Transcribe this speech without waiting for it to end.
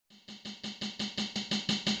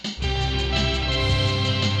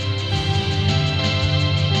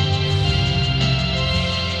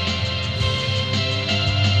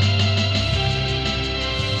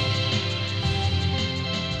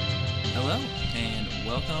and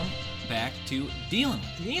welcome back to Dealing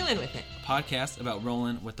With It. A podcast about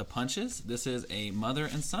rolling with the punches. This is a mother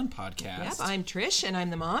and son podcast. Yep, I'm Trish, and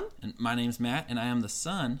I'm the mom. And my name's Matt, and I am the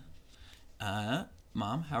son.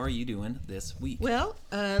 Mom, how are you doing this week? Well,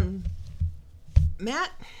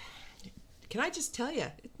 Matt, can I just tell you,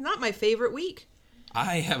 it's not my favorite week.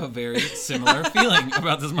 I have a very similar feeling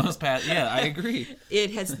about this most past. Yeah, I agree.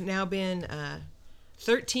 It has now been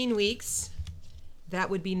 13 weeks. That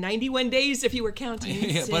would be 91 days if you were counting.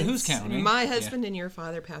 Yeah, but who's counting? My husband and your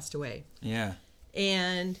father passed away. Yeah.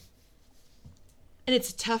 And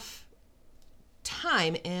it's a tough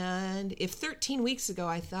time. And if 13 weeks ago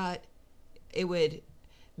I thought it would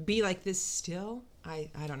be like this still, I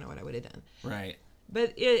don't know what I would have done. Right.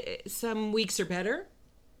 But some weeks are better.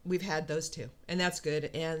 We've had those two, and that's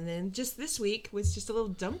good. And then just this week was just a little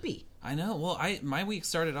dumpy. I know. Well, my week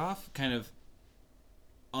started off kind of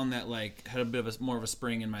on that, like, had a bit of more of a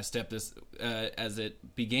spring in my step. This as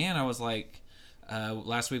it began, I was like,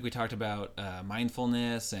 last week we talked about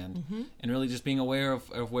mindfulness and really just being aware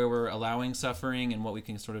of where we're allowing suffering and what we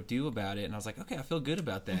can sort of do about it. And I was like, okay, I feel good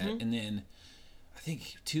about that. And then I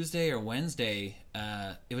think Tuesday or Wednesday,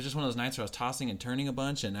 it was just one of those nights where I was tossing and turning a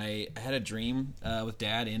bunch, and I had a dream with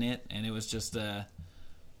Dad in it, and it was just, it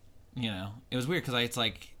was weird because it's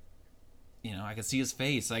like, I could see his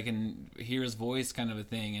face, I can hear his voice, kind of a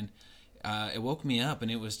thing, and it woke me up, and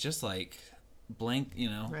it was just like blank,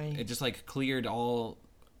 Right. It just like cleared all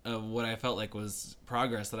of what I felt like was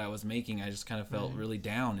progress that I was making. I just kind of felt really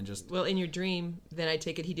down and just... Well, in your dream, then I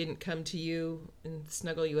take it he didn't come to you and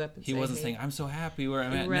snuggle you up and He wasn't saying, I'm so happy where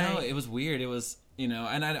I'm at. Right. No, it was weird. It was, and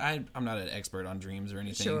I'm not an expert on dreams or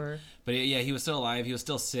anything. Sure. But yeah, he was still alive. He was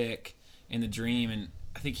still sick in the dream, and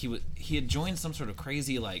I think he had joined some sort of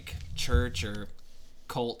crazy, like, church or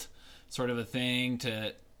cult sort of a thing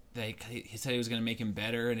he said he was going to make him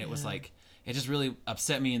better, and it was like, it just really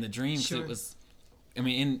upset me in the dream because it was... I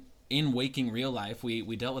mean, in waking real life,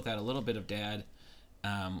 we dealt with that a little bit of Dad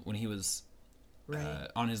when he was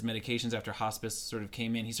on his medications after hospice sort of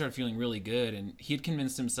came in. He started feeling really good, and he had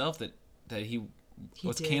convinced himself that he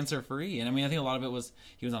was cancer free. And I mean, I think a lot of it was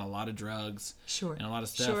he was on a lot of drugs, and a lot of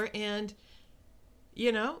stuff. Sure, and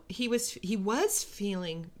he was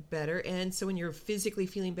feeling better, and so when you're physically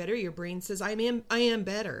feeling better, your brain says, I am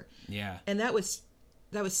better. Yeah, and that was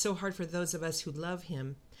so hard for those of us who love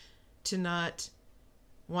him to not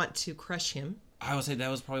want to crush him. I would say that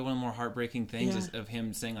was probably one of the more heartbreaking things is of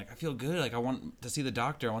him saying, like, I feel good, like I want to see the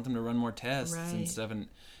doctor, I want them to run more tests and stuff, and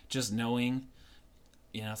just knowing,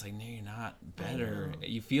 it's like, no, you're not better.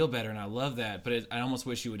 You feel better, and I love that, but I almost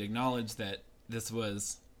wish you would acknowledge that this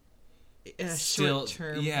was still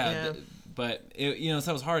short term. But so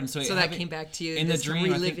that was hard, and so that came back to you in the dream,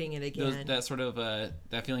 reliving it again. That sort of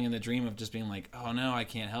that feeling in the dream of just being like, oh no, I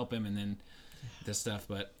can't help him, and then this stuff,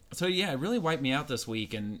 but. So yeah, it really wiped me out this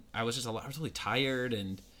week, and I was really tired,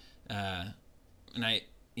 and then I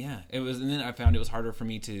found it was harder for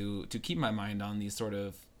me to keep my mind on these sort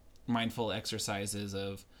of mindful exercises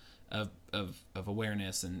of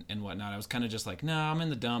awareness and whatnot. I was kind of just like, no, I'm in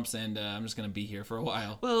the dumps, and I'm just going to be here for a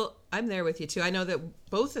while. Well, I'm there with you too. I know that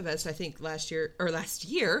both of us, I think last year,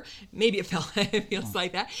 maybe it feels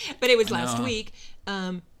like that, but it was last week.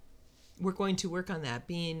 We're going to work on that,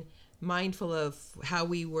 being mindful of how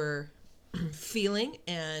we were feeling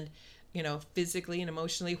and physically and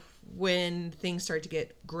emotionally when things start to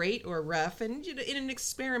get great or rough, and in an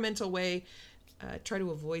experimental way try to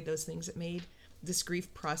avoid those things that made this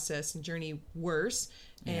grief process and journey worse,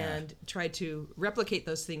 and try to replicate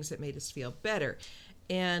those things that made us feel better.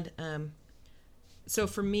 And so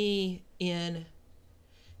for me, in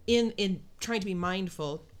trying to be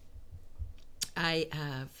mindful, I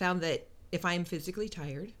found that if I'm physically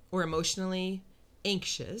tired or emotionally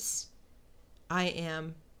anxious, I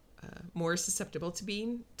am more susceptible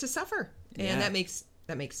to suffer, and that makes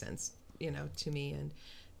sense, to me.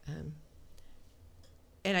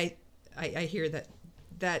 And I hear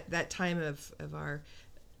that time of our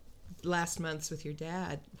last months with your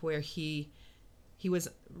dad, where he was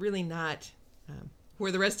really not.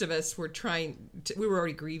 Where the rest of us were we were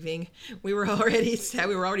already grieving. We were already sad.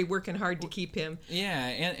 We were already working hard to keep him. Yeah,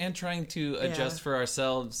 and trying to adjust for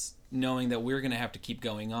ourselves, knowing that we're going to have to keep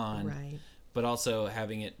going on. Right. But also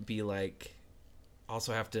having it be like,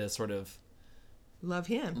 also have to sort of... Love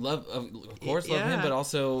him. Of course, love him, but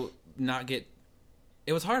also not get...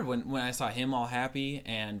 It was hard when I saw him all happy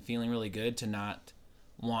and feeling really good to not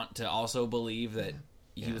want to also believe that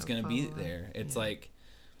he was going to be there. It's like,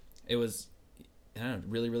 it was... I don't know,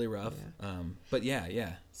 really, really rough. Yeah. But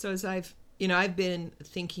yeah. So as I've been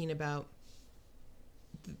thinking about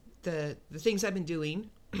the things I've been doing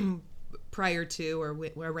prior to or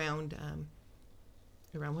around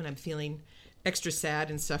when I'm feeling extra sad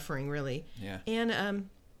and suffering, really. Yeah. And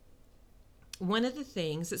one of the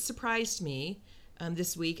things that surprised me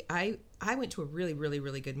this week, I went to a really, really,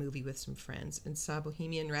 really good movie with some friends and saw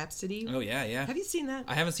Bohemian Rhapsody. Oh, yeah. Have you seen that?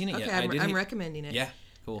 I haven't seen it yet. Okay, I'm recommending it. Yeah,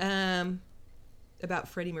 cool. About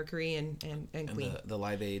Freddie Mercury and Queen. The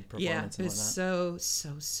Live Aid performance Yeah, and whatnot.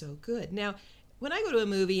 it's so good. Now, when I go to a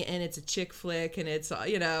movie and it's a chick flick and it's,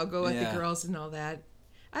 go with the girls and all that,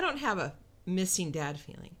 I don't have a missing dad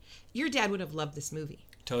feeling. Your dad would have loved this movie.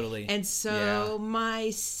 Totally. And so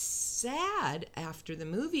my sad after the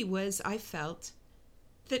movie was I felt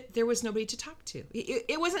that there was nobody to talk to.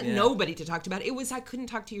 It wasn't nobody to talk about. It was I couldn't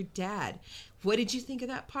talk to your dad. What did you think of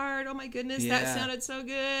that part? Oh my goodness, that sounded so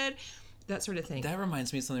good. That sort of thing. That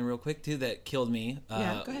reminds me of something real quick too that killed me. Go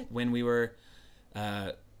ahead. When we were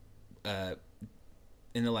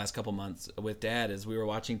in the last couple months with Dad, is we were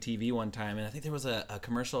watching TV one time, and I think there was a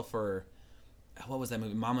commercial for, what was that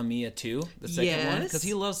movie? Mamma Mia 2, the second one, because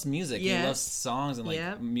he loves music. He loves songs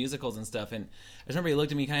and musicals and stuff. And I remember he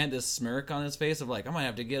looked at me, kind of had this smirk on his face of like, I might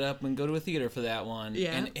have to get up and go to a theater for that one.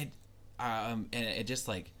 Yeah. And it just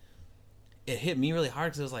like, it hit me really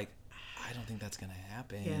hard because it was like, I don't think that's gonna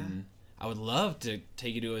happen. Yeah. I would love to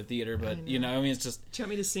take you to a theater, but I mean, it's just. Do you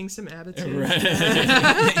want me to sing some attitude? Right.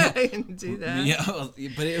 I can do that. Yeah,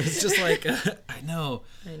 but it was just like, I know.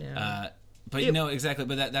 But exactly.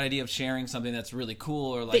 But that idea of sharing something that's really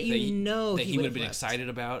cool, or like that he would have been excited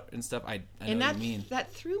about and stuff. I know what you mean.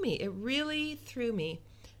 That threw me. It really threw me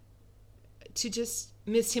to just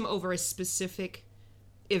miss him over a specific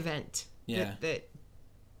event. Yeah. That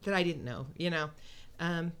I didn't know.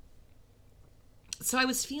 So I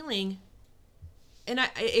was feeling, and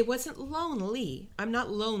it wasn't lonely. I'm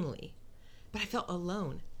not lonely, but I felt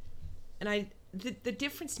alone. And the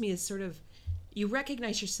difference to me is sort of, you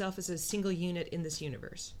recognize yourself as a single unit in this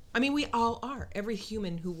universe. I mean, we all are. Every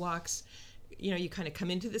human who walks, you kind of come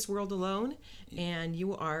into this world alone, and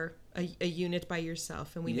you are a unit by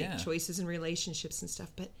yourself, and we make choices and relationships and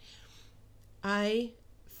stuff. But I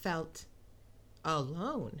felt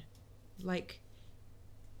alone, like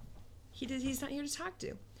he's not here to talk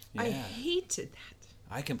to. I hated that.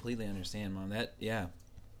 I completely understand, Mom.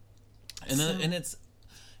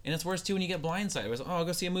 And it's worse too when you get blindsided. It was, I'll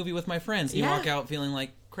go see a movie with my friends. And you walk out feeling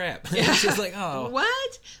like crap. It's just like, oh,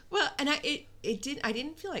 what? Well, and I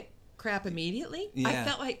didn't feel like crap immediately. Yeah. I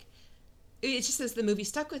felt like it just says the movie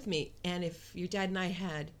stuck with me. And if your dad and I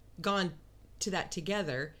had gone to that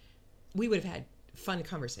together, we would have had fun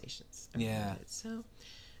conversations. Yeah. So,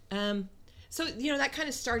 that kind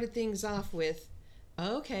of started things off with,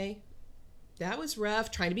 okay, that was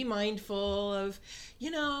rough. Trying to be mindful of,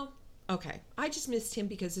 okay, I just missed him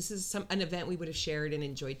because this is an event we would have shared and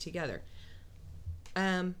enjoyed together.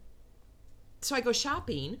 So I go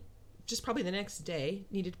shopping, just probably the next day,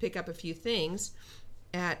 needed to pick up a few things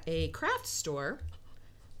at a craft store,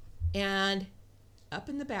 and up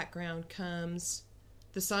in the background comes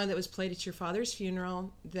the song that was played at your father's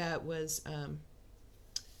funeral that was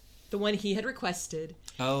the one he had requested.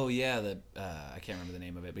 Oh, yeah, I can't remember the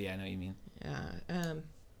name of it, but yeah, I know what you mean.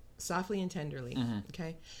 Softly and Tenderly,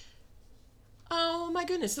 okay? Oh, my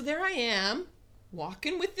goodness. So there I am,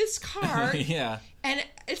 walking with this cart. Yeah. And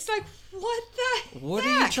it's like, what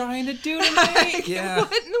are you trying to do tonight? Yeah.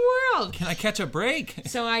 What in the world? Can I catch a break?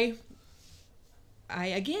 So I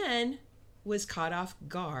again was caught off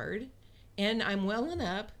guard, and I'm welling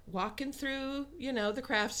up, walking through, the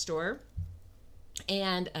craft store,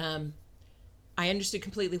 and I understood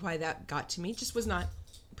completely why that got to me. Just was not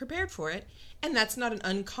prepared for it, and that's not an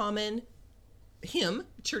uncommon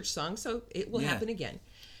church song, so it will happen again.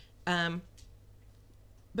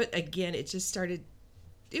 But again, it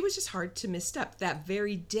was just hard to misstep. That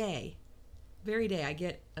very day I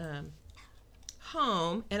get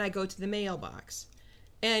home, and I go to the mailbox,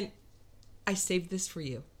 and I saved this for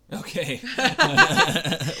you. Okay.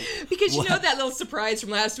 Because that little surprise from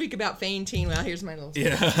last week about fainting. Well, here's my little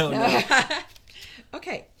surprise. Yeah. Oh, no.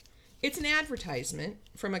 Okay. It's an advertisement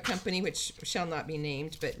from a company which shall not be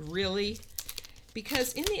named, but really,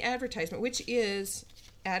 because in the advertisement, which is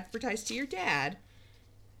advertised to your dad,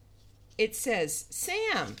 it says,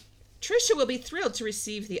 Sam, Trisha will be thrilled to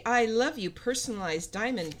receive the I Love You personalized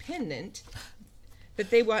diamond pendant that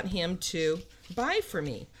they want him to buy for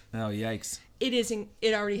me. Oh, yikes.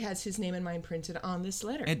 It already has his name and mine printed on this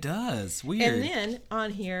letter. It does. Weird. And then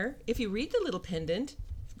on here, if you read the little pendant,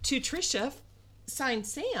 to Trisha, signed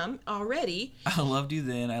Sam already. I loved you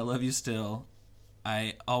then. I love you still.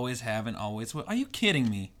 I always have and always will. Are you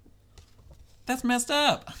kidding me? That's messed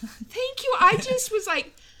up. Thank you. I just was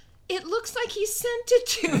like, it looks like he sent it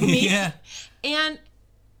to me. Yeah. And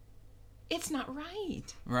it's not right.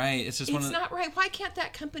 Right. It's just It's not right. Why can't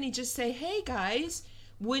that company just say, hey, guys,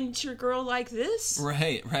 wouldn't your girl like this?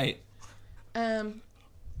 Right. Um,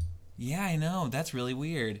 Yeah, I know. That's really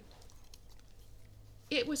weird.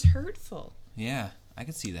 it was hurtful Yeah, I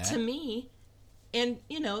could see that. to me. And,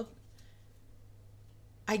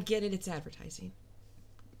 I get it. It's advertising.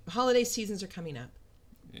 Holiday seasons are coming up.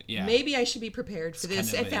 Yeah. Maybe I should be prepared for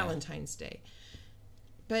this kind of at Valentine's Day.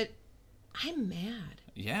 But I'm mad.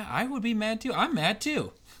 Yeah, I would be mad too. I'm mad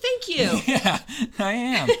too. Thank you. Yeah, I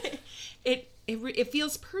am. It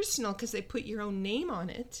feels personal because they put your own name on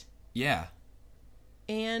it. Yeah.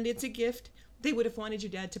 And it's a gift they would have wanted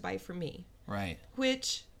your dad to buy for me. Right.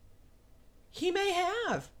 Which he may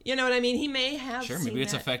have. You know what I mean? He may have. Sure, seen maybe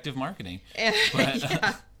it's that. effective marketing.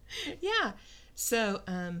 Yeah. Yeah. So,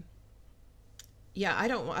 yeah,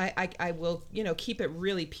 I will, keep it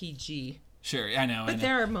really PG. Sure, I know. But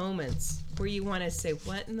there are moments where you want to say,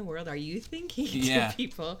 what in the world are you thinking to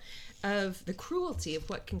people of the cruelty of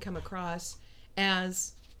what can come across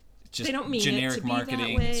as just they don't mean generic it to be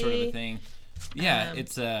marketing that way. sort of a thing. Yeah,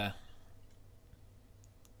 it's And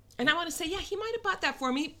I want to say, yeah, he might have bought that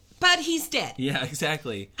for me, but he's dead. Yeah,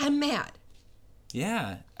 exactly. I'm mad.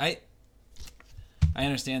 Yeah, I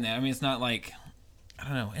understand that. I mean, it's not like I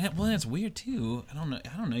don't know. Well, and it's weird too. I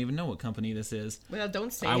don't even know what company this is. Well,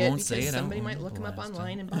 don't say I it won't because say it. somebody might look him up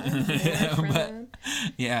online and buy it.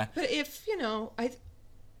 Yeah. But if,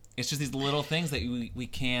 It's just these little things that we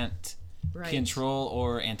can't control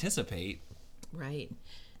or anticipate. Right.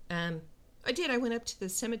 I did. I went up to the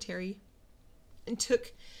cemetery and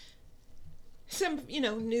took some,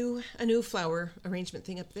 a new flower arrangement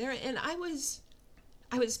thing up there, and I was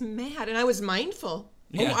mad, and I was mindful.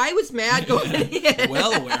 Yeah. Oh, I was mad going in.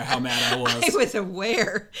 Well aware how mad I was. I was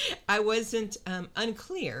aware. I wasn't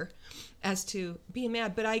unclear as to being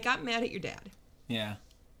mad, but I got mad at your dad. Yeah.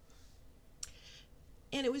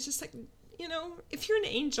 And it was just like, if you're an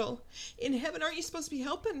angel in heaven, aren't you supposed to be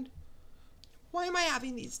helping? Why am I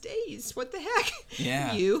having these days? What the heck?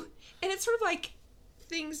 Yeah. You. And it's sort of like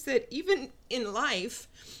things that even in life,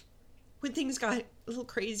 when things got a little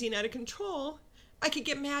crazy and out of control, I could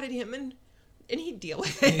get mad at him and he'd deal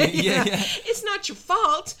with it. Yeah. It's not your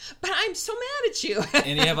fault, but I'm so mad at you.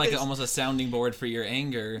 And you have like almost a sounding board for your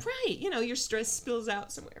anger. Right. Your stress spills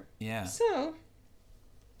out somewhere. Yeah. So,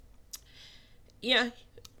 yeah,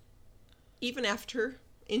 even after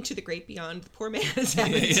Into the Great Beyond, the poor man is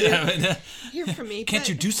having to hear from me. Can't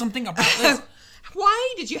you do something about this?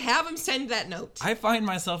 Why did you have him send that note? I find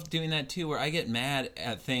myself doing that too, where I get mad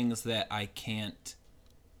at things that I can't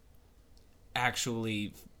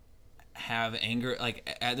actually have anger.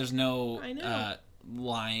 Like, there's no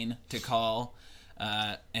line to call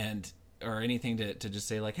or anything to just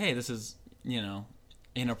say, like, hey, this is,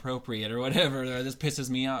 inappropriate or whatever, or this pisses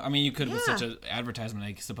me off. I mean, you could with such an advertisement,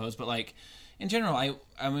 I suppose, but like in general,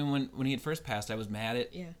 I mean, when he had first passed, I was mad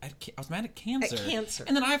at I was mad at cancer.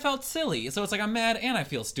 And then I felt silly, so it's like I'm mad and I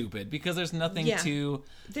feel stupid because there's nothing to.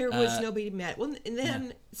 There was nobody mad. Well, and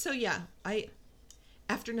then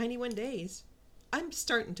after 91 days, I'm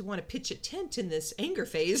starting to want to pitch a tent in this anger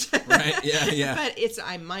phase. Right? Yeah. But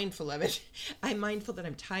I'm mindful of it. I'm mindful that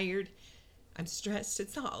I'm tired. I'm stressed.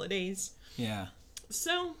 It's the holidays. Yeah.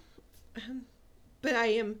 So, but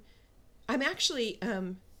I'm actually,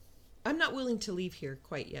 I'm not willing to leave here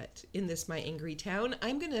quite yet in this my angry town.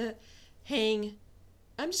 I'm just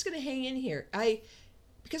going to hang in here.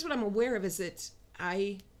 Because what I'm aware of is that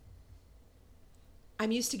I'm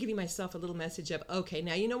used to giving myself a little message of, okay,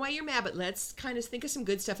 now you know why you're mad, but let's kind of think of some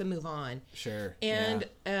good stuff and move on. Sure. And,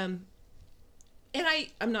 and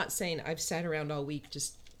I'm not saying I've sat around all week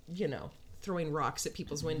just, throwing rocks at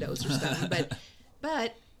people's windows or something,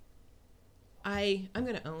 but I'm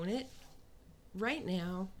going to own it. Right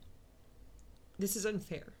now, this is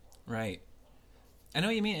unfair. Right. I know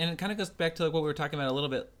what you mean, and it kind of goes back to like what we were talking about a little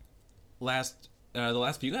bit the last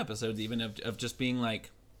few episodes, even of just being like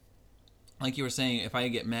you were saying, if I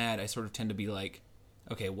get mad, I sort of tend to be like,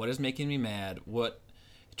 okay, what is making me mad?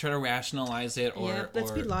 Try to rationalize it, or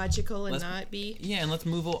let's be logical and not be. Yeah, and let's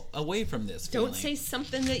move away from this. Don't say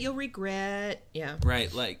something that you'll regret. Yeah.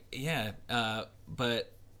 Right. Like, yeah.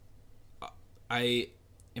 But I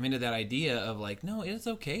am into that idea of like, no, it's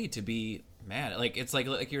okay to be mad. Like, it's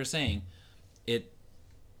like you were saying, I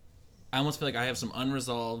almost feel like I have some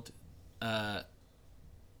unresolved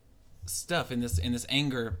stuff in this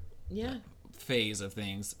anger phase of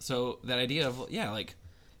things. So that idea of like,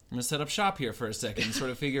 I'm going to set up shop here for a second and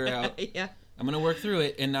sort of figure out, I'm going to work through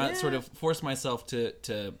it and not sort of force myself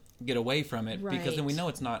to get away from it, because then we know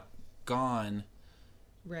it's not gone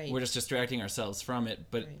Right. we're just distracting ourselves from it.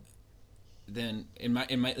 But then in my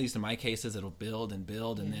at least in my cases, it'll build and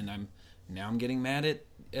build, and then I'm getting mad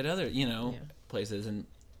at other places, and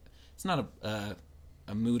it's not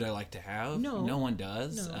a mood I like to have. No one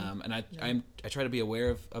does. No. And I try to be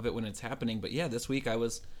aware of it when it's happening. But yeah, this week I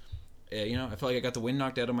was, I felt like I got the wind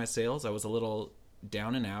knocked out of my sails. I was a little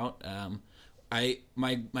down and out.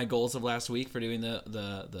 My goals of last week for doing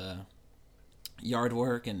the yard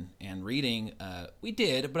work and reading, we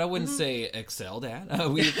did, but I wouldn't say excelled at.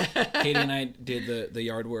 Katie and I did the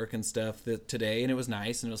yard work and stuff today, and it was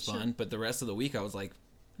nice and it was fun. But the rest of the week, I was like,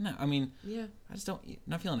 no, I mean, I just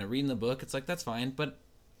not feeling it. Reading the book, it's like that's fine, but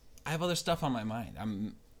I have other stuff on my mind.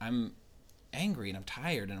 I'm angry and I'm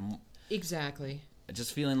tired and I'm exactly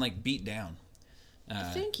just feeling like beat down.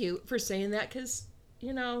 Thank you for saying that, because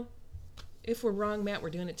if we're wrong, Matt, we're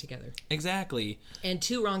doing it together. Exactly. And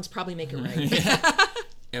two wrongs probably make it right.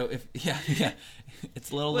 Yeah. It's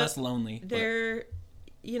a little less lonely. There,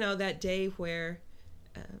 that day where,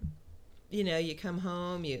 you come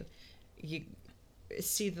home, you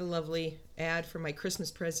see the lovely ad for my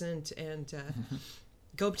Christmas present and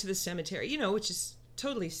go up to the cemetery, which is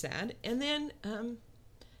totally sad. And then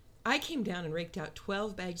I came down and raked out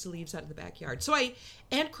 12 bags of leaves out of the backyard. So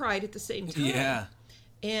and cried at the same time. Yeah.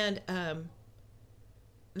 And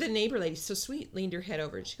the neighbor lady, so sweet, leaned her head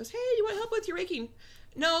over and she goes, "Hey, do you want help with your raking?"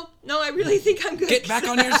 No, I really think I'm good. Get back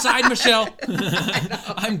on your side, Michelle.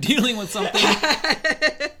 I'm dealing with something.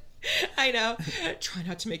 I know. Try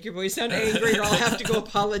not to make your voice sound angry or I'll have to go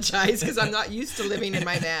apologize because I'm not used to living in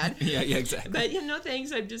my mad. Yeah, exactly. But,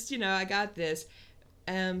 thanks. I'm just, I got this.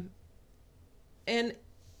 And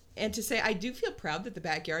to say, I do feel proud that the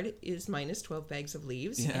backyard is minus 12 bags of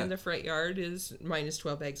leaves and the front yard is minus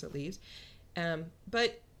 12 bags of leaves.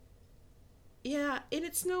 But, yeah, and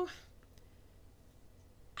it's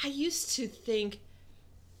I used to think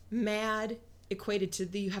mad equated to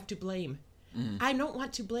you have to blame. I don't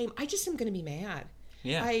want to blame. I just am going to be mad.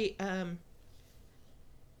 Yeah.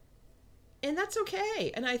 And that's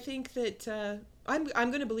okay. And I think that I'm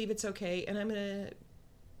going to believe it's okay, and I'm going to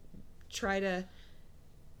try to,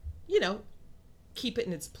 keep it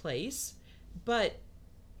in its place.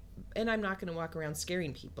 And I'm not going to walk around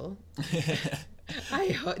scaring people. I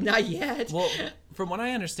hope not yet. Well, from what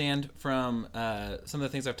I understand from some of the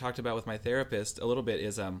things I've talked about with my therapist a little bit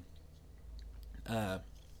is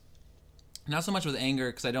not so much with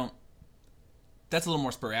anger, because that's a little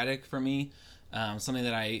more sporadic for me. Something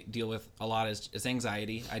that I deal with a lot is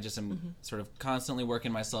anxiety. I just am sort of constantly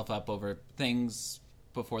working myself up over things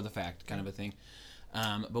before the fact, kind of a thing.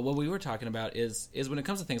 But what we were talking about is when it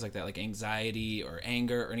comes to things like that, like anxiety or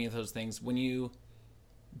anger or any of those things, when you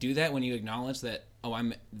do that, when you acknowledge that,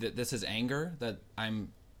 this is anger that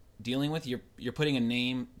I'm dealing with, you're putting a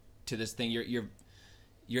name to this thing.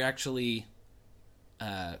 You're actually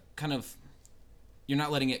kind of, you're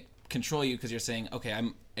not letting it control you, because you're saying, okay,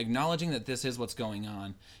 I'm acknowledging that this is what's going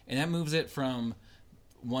on, and that moves it from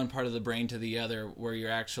one part of the brain to the other, where you're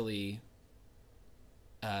actually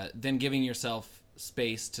then giving yourself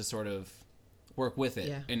space to sort of work with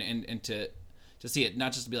it and to see it,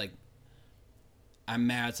 not just to be like, I'm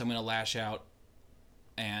mad, so I'm going to lash out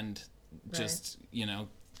and just,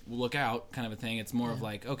 look out kind of a thing. It's more of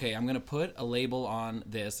like, okay, I'm going to put a label on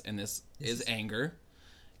this, and this is anger,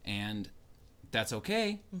 and that's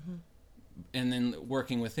okay. And then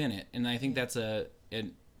working within it. And I think that's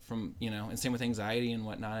and same with anxiety and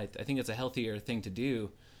whatnot. I think it's a healthier thing to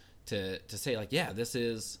do, to say like, yeah, this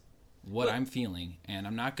is what I'm feeling, and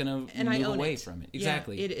I'm not going to move away from it.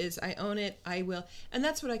 Exactly. Yeah, it is. I own it. I will. And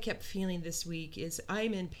that's what I kept feeling this week is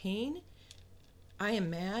I'm in pain. I am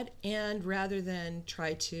mad. And rather than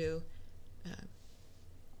try to,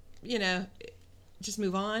 just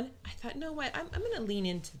move on, I thought, no, what? I'm going to lean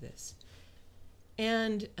into this.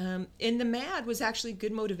 And the mad was actually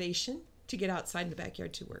good motivation to get outside in the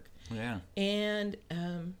backyard to work. Yeah. And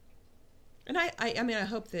I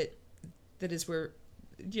hope that as we're,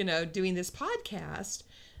 doing this podcast,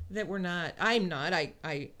 that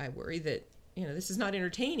I worry that, this is not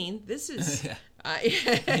entertaining. This is,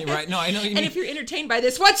 right. No, I know. And if you're entertained by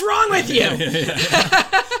this, what's wrong with you?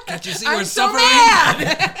 Can't you see we're suffering?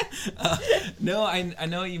 Mad. No, I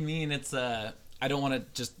know what you mean. It's, I don't want to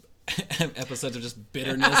just episodes of just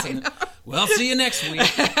bitterness and well, see you next week.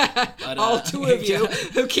 But, all two of you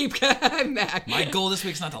who keep coming back. My goal this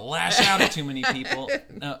week is not to lash out at too many people.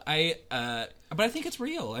 No, but I think it's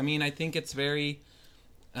real. I mean, I think it's very,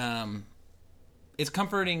 it's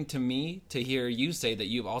comforting to me to hear you say that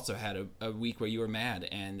you've also had a week where you were mad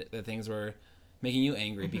and that things were making you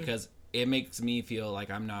angry, because it makes me feel like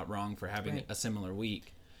I'm not wrong for having a similar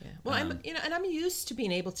week. Yeah. Well, I'm used to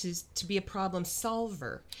being able to be a problem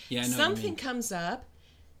solver. Yeah, I know Something comes up,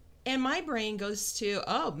 and my brain goes to,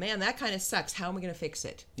 oh man, that kind of sucks. How am I going to fix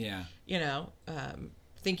it? Yeah.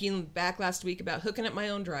 Thinking back last week about hooking up my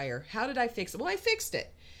own dryer. How did I fix it? Well, I fixed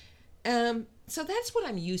it. So that's what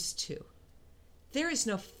I'm used to. There is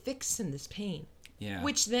no fixing this pain. Yeah.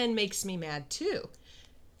 Which then makes me mad too.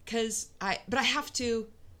 But I have to,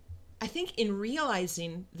 I think in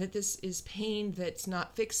realizing that this is pain that's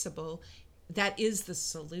not fixable, that is the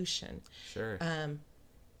solution. Sure.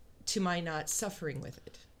 To my not suffering with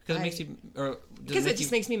it. Because it makes you, because it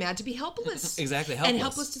just makes me mad to be helpless. Exactly, helpless. And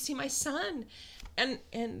helpless to see my son,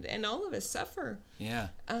 and all of us suffer. Yeah.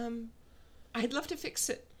 I'd love to fix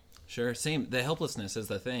it. Sure. Same. The helplessness is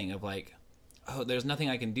the thing of like, oh, there's nothing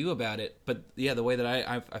I can do about it. But yeah, the way that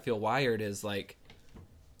I feel wired is like,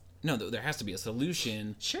 no, there has to be a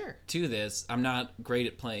solution. Sure. To this. I'm not great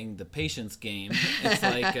at playing the patience game. It's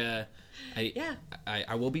like,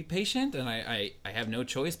 I will be patient, and I have no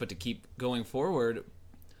choice but to keep going forward.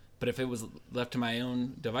 But if it was left to my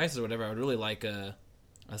own devices or whatever, I would really like a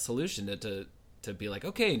solution to be like,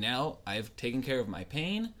 okay, now I've taken care of my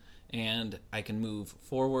pain, and I can move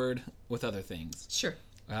forward with other things. Sure.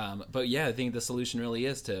 But yeah, I think the solution really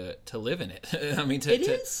is to live in it. I mean, it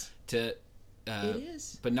is.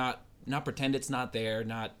 But not pretend it's not there,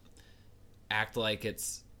 not act like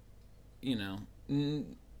it's,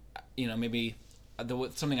 maybe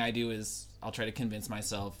something I do is I'll try to convince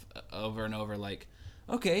myself over and over, like,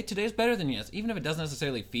 okay, today's better than yesterday. Even if it doesn't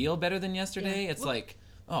necessarily feel better than yesterday, it's like,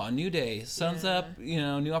 oh, a new day, sun's up,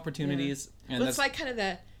 new opportunities. Yeah. And it's like kind of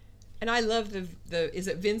and I love the is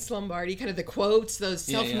it Vince Lombardi, kind of the quotes, those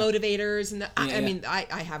self-motivators, and I mean,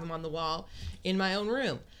 I have them on the wall in my own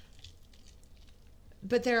room.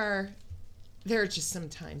 But there are just some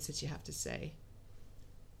times that you have to say,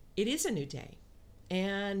 it is a new day.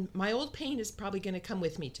 And my old pain is probably going to come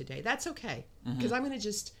with me today. That's okay. Because I'm going to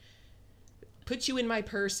just put you in my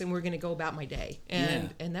purse and we're going to go about my day. And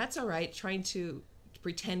that's all right, trying to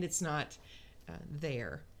pretend it's not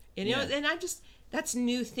there. And, and that's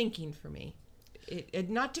new thinking for me.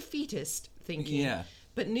 Not defeatist thinking,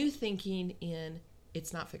 but new thinking in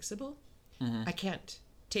it's not fixable. I can't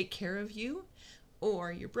take care of you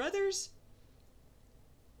or your brothers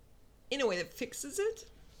in a way that fixes it.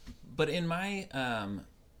 But in my am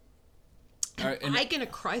I gonna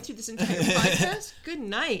cry through this entire podcast? Good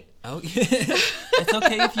night. Oh, yeah. It's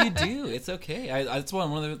okay if you do. It's okay. That's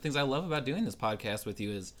one of the things I love about doing this podcast with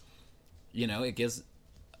you is, it gives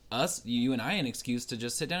us, you and I, an excuse to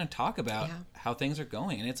just sit down and talk about how things are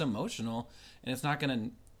going, and it's emotional, and it's not gonna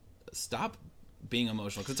stop being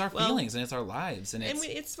emotional because it's our feelings and it's our lives, and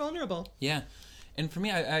it's vulnerable. Yeah, and for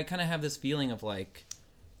me, I kind of have this feeling of like,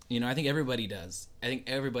 I think everybody does. I think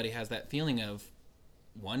everybody has that feeling of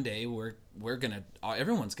one day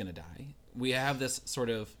everyone's gonna die. We have this sort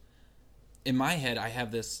of, in my head, I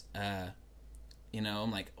have this,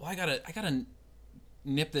 I'm like, I gotta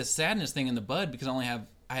nip this sadness thing in the bud because I have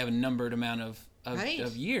a numbered amount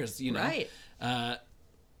of years, Right.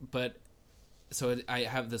 But so I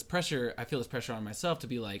have this pressure. I feel this pressure on myself to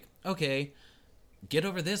be like, okay, get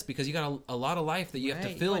over this because you got a lot of life that you have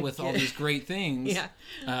to fill with all these great things.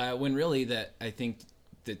 When really that I think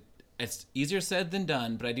that it's easier said than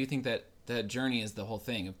done, but I do think that that journey is the whole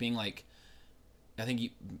thing of being like, I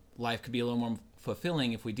think life could be a little more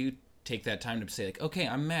fulfilling if we do take that time to say like, okay,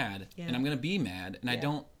 I'm mad and I'm going to be mad and I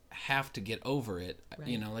don't have to get over it.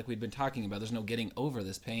 Right. Like we've been talking about, there's no getting over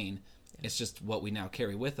this pain. It's just what we now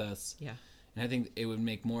carry with us. Yeah. And I think it would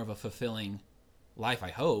make more of a fulfilling life, I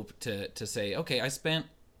hope, to say, okay, I spent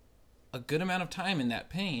a good amount of time in that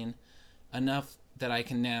pain, enough that I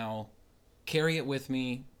can now carry it with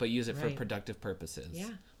me, but use it for productive purposes.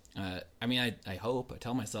 Yeah. I hope, I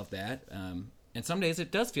tell myself that. And some days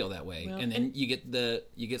it does feel that way. Well, and then you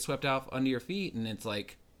get swept off under your feet and it's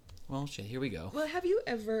like, well, shit, here we go. Well, have you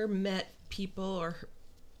ever met people or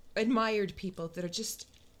admired people that are just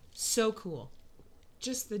so cool?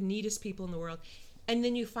 Just the neatest people in the world. And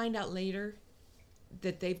then you find out later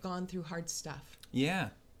that they've gone through hard stuff. Yeah.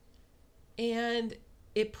 And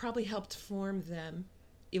it probably helped form them,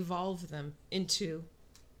 evolve them into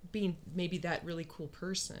being maybe that really cool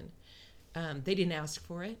person. They didn't ask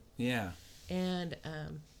for it. Yeah. And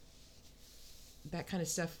that kind of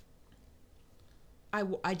stuff.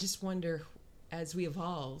 I just wonder, as we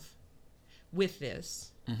evolve with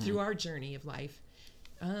this, through our journey of life,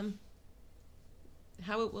 how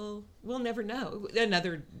it we'll never know.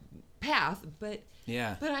 Another path, but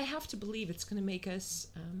I have to believe it's going to make us,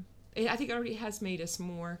 I think it already has made us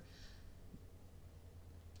more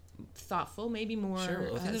thoughtful, maybe more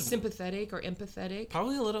sympathetic or empathetic.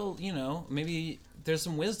 Probably a little, maybe there's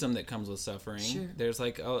some wisdom that comes with suffering. Sure. There's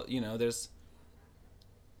there's...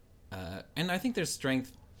 and I think there's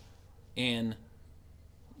strength in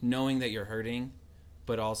knowing that you're hurting,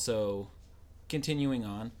 but also continuing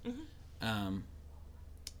on. Mm-hmm.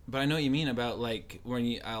 But I know what you mean about, like,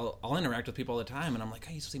 when I'll interact with people all the time, and I'm like,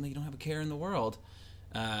 oh, you seem like you don't have a care in the world.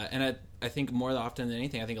 And I think more often than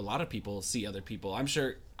anything, I think a lot of people see other people. I'm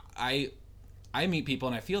sure I meet people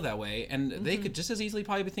and I feel that way, and they could just as easily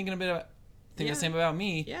probably be thinking the same about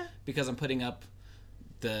me, because I'm putting up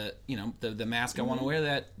the mask I want to wear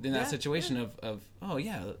that in that situation of oh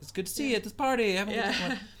yeah, it's good to see you at this party.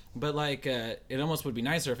 But like it almost would be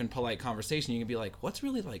nicer if in polite conversation you could be like, what's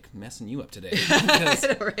really like messing you up today? Because, I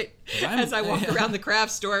know, right? As I walk around the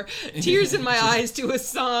craft store, tears in my eyes to a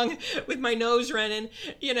song with my nose running,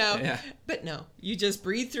 Yeah. But no, you just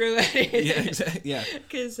breathe through it. Yeah, exactly. Yeah.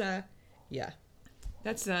 Because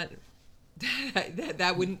that's not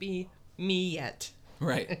that wouldn't be me yet.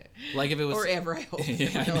 Right. Like if it was, or ever, I hope.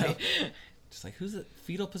 Yeah, just like, who's the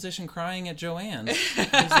fetal position crying at Joanne's? Who's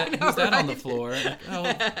that on the floor? Like,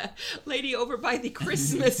 oh. Lady over by the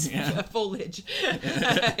Christmas foliage.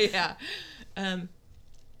 Yeah.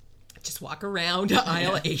 Just walk around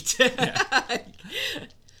aisle 8.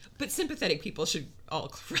 But sympathetic people should all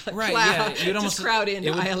crowd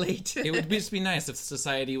into aisle 8. It would just be nice if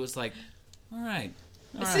society was like, all right.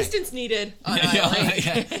 Assistance needed on aisle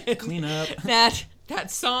 8. Clean up.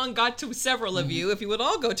 That song got to several of you if you would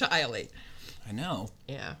all go to aisle 8. I know.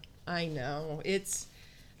 Yeah, I know. It's,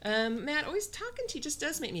 Matt, always talking to you just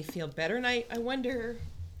does make me feel better. And I wonder,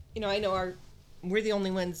 I know we're the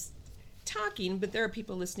only ones talking, but there are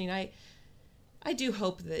people listening. I do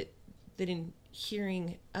hope that in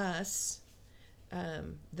hearing us,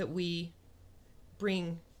 that we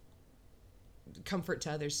bring comfort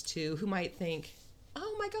to others too, who might think,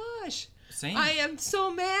 oh my gosh, same. I am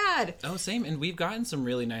so mad. Oh, same. And we've gotten some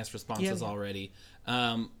really nice responses already.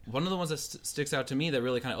 One of the ones that sticks out to me that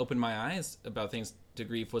really kind of opened my eyes about things to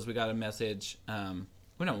grief was we got a message.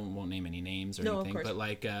 We won't name any names or anything, but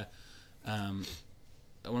like one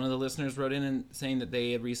of the listeners wrote in and saying that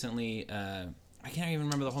they had recently, I can't even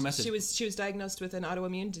remember the whole message. She was diagnosed with an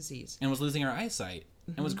autoimmune disease and was losing her eyesight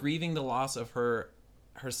and was grieving the loss of her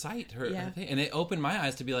sight. Her thing. And it opened my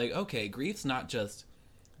eyes to be like, okay, grief's not just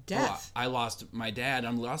death. I lost my dad.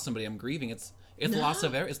 I lost somebody. I'm grieving. It's loss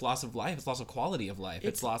of it's loss of life. It's loss of quality of life.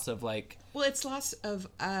 It's loss of like. Well, it's loss of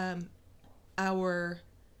our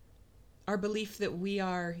belief that we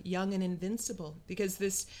are young and invincible. Because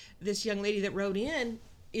this young lady that wrote in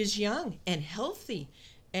is young and healthy,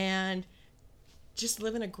 and just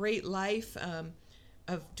living a great life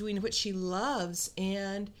of doing what she loves,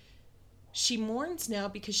 and she mourns now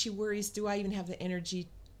because she worries, do I even have the energy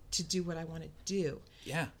to do what I want to do?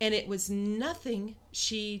 Yeah. And it was nothing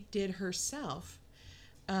she did herself.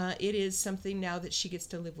 It is something now that she gets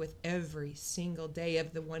to live with every single day,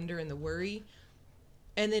 of the wonder and the worry.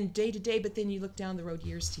 And then day to day, but then you look down the road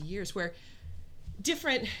years to years where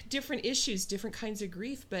different issues, different kinds of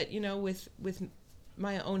grief. But, with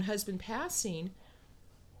my own husband passing,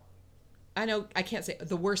 I know I can't say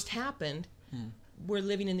the worst happened. We're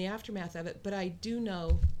living in the aftermath of it, but I do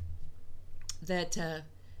know that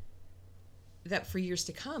that for years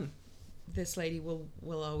to come, this lady will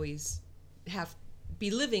always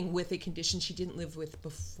be living with a condition she didn't live with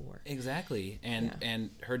before. Exactly,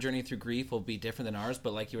 and her journey through grief will be different than ours.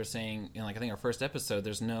 But like you were saying, in I think our first episode,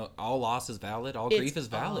 there's all loss is valid, all grief is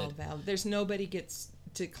valid. All valid. There's nobody gets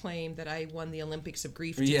to claim that I won the Olympics of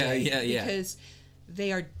grief today. Yeah. Because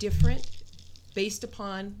they are different based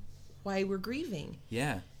upon why we're grieving.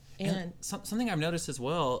 Yeah. And something I've noticed as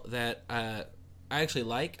well that I actually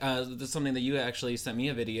like, this is something that you actually sent me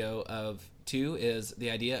a video of too, is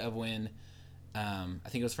the idea of when, I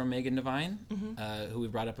think it was from Megan Devine, who we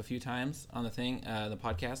brought up a few times on the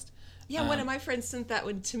podcast. Yeah, one of my friends sent that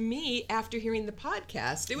one to me after hearing the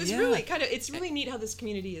podcast. It was really it's really neat how this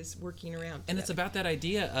community is working around together. And it's about that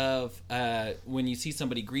idea of when you see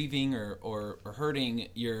somebody grieving or hurting,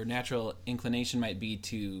 your natural inclination might be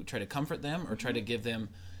to try to comfort them or try to give them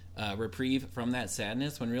reprieve from that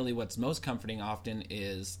sadness, when really what's most comforting often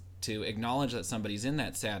is to acknowledge that somebody's in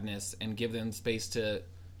that sadness and give them space to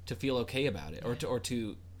feel okay about it, or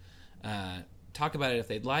to talk about it if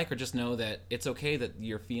they'd like, or just know that it's okay that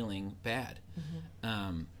you're feeling bad.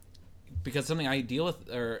 Because something I deal with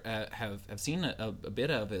or have seen a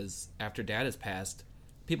bit of is after Dad has passed,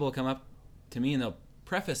 people will come up to me and they'll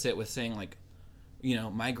preface it with saying like,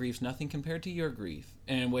 my grief's nothing compared to your grief,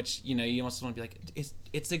 and which you almost want to be like,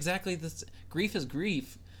 it's exactly this. Grief is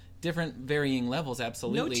grief, different varying levels, No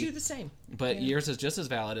absolutely. two the same. But yours is just as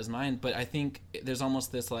valid as mine. But I think there's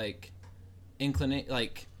almost this like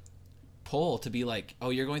pull to be like,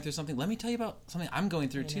 oh, you're going through something. Let me tell you about something I'm going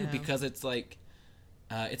through too, because it's like,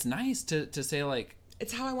 it's nice to say like,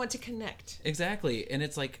 it's how I want to connect. Exactly, and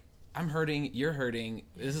it's like, I'm hurting, you're hurting.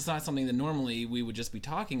 This is not something that normally we would just be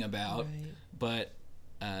talking about, but.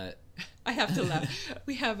 I have to laugh.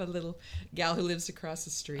 We have a little gal who lives across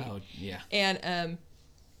the street. Oh yeah. And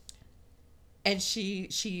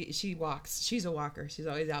she walks. She's a walker. She's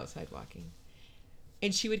always outside walking.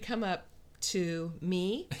 And she would come up to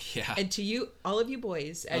me and to you, all of you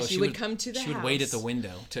boys, as you would come to the house. She would wait at the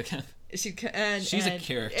window to. She's a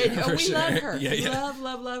character. And, for we sure. love her. Yeah.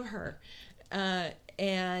 Love her.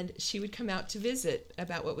 And she would come out to visit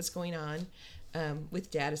about what was going on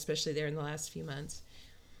with Dad, especially there in the last few months.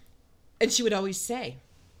 And she would always say,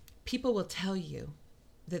 people will tell you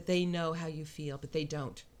that they know how you feel, but they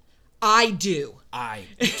don't. I do. I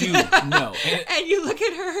do know. And you look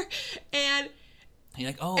at her and you're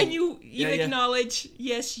like, oh. And you acknowledge,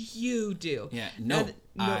 yes, you do. Yeah, no,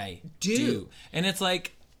 I do. And it's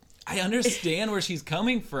like, I understand where she's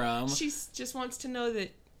coming from. She just wants to know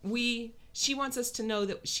that she wants us to know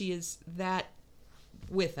that she is that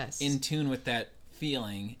with us. In tune with that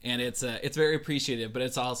feeling, and it's very appreciative, but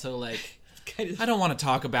it's also like, I don't want to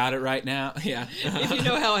talk about it right now. Yeah. If you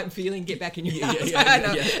know how I'm feeling, get back in your house.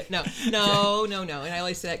 No. And I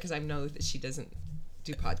always say that because I know that she doesn't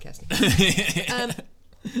do podcasting.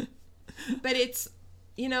 But it's,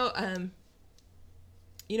 we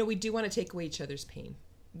do want to take away each other's pain.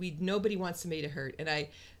 Nobody wants somebody to hurt. And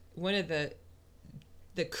one of the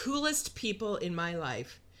coolest people in my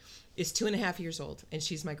life is 2.5 years old, and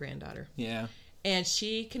she's my granddaughter. Yeah. And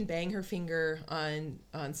she can bang her finger on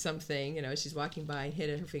something, she's walking by and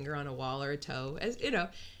hit her finger on a wall or a toe,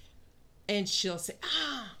 and she'll say,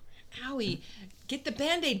 owie, get the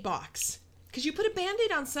Band-Aid box. Because you put a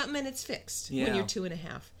Band-Aid on something and it's fixed when you're 2.5.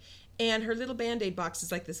 And her little Band-Aid box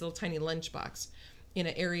is like this little tiny lunch box in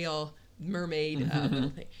an Ariel mermaid little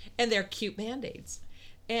thing. And they're cute Band-Aids.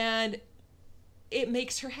 And it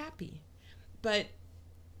makes her happy. But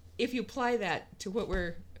if you apply that to what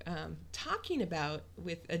we're talking about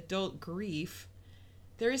with adult grief,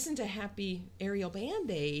 there isn't a happy Ariel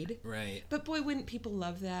Band-Aid. Right. But boy, wouldn't people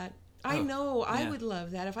love that? I know I would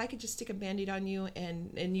love that if I could just stick a Band-Aid on you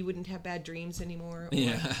and you wouldn't have bad dreams anymore.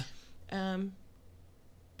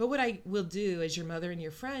 But what I will do as your mother and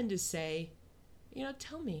your friend is say,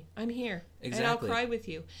 tell me, I'm here. Exactly. And I'll cry with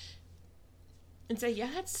you. And say,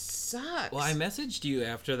 that sucks. Well, I messaged you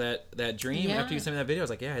after that dream, after you sent me that video. I was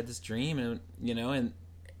like, I had this dream, and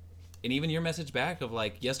and even your message back of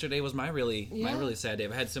like, yesterday was my really sad day.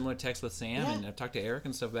 I've had similar texts with Sam, and I've talked to Eric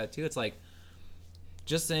and stuff about it too. It's like,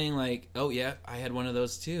 just saying like, oh yeah, I had one of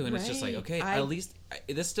those too. And it's just like, okay, at least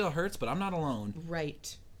this still hurts, but I'm not alone.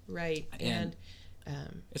 Right. And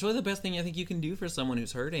it's really the best thing I think you can do for someone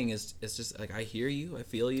who's hurting is just like, I hear you, I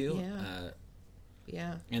feel you.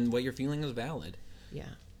 Yeah. And what you're feeling is valid.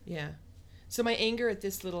 Yeah. So my anger at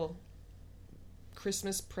this little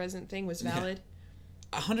Christmas present thing was valid?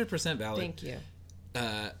 100% valid. Thank you.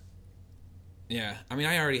 Yeah. I mean,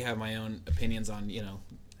 I already have my own opinions on, the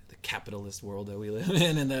capitalist world that we live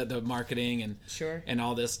in, and the marketing and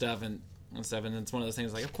all this stuff and stuff. And it's one of those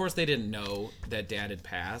things like, of course they didn't know that Dad had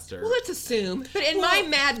passed. Or, well, let's assume. But in my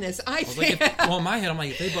madness, I think... Like, in my head, I'm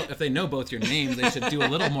like, if they know both your names, they should do a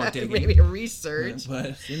little more digging. Maybe a research. But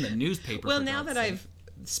it's in the newspaper. Well, now that I've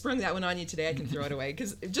sprung that one on you today, I can throw it away.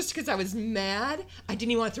 Because I was mad, I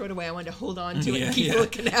didn't even want to throw it away. I wanted to hold on to it and keep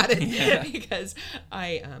looking at it. Yeah. Because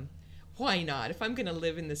why not? If I'm going to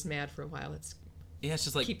live in this mad for a while, it's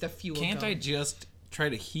just like, keep the fuel can't going. I just try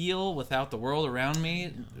to heal without the world around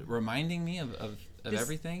me reminding me of this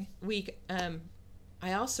everything? Week,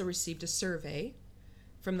 I also received a survey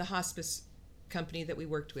from the hospice company that we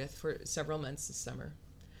worked with for several months this summer.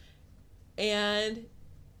 And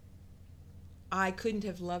I couldn't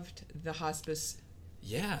have loved the hospice.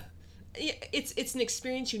 Yeah. It's an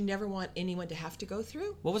experience you never want anyone to have to go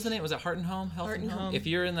through. What was the name? Was it Heart and Home? Health and Home? If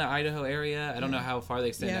you're in the Idaho area, I don't know how far they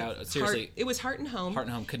extend out. Seriously. It was Heart and Home. Heart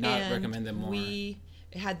and Home. Could not recommend them more. We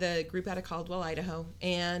had the group out of Caldwell, Idaho,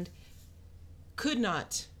 and could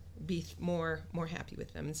not be more happy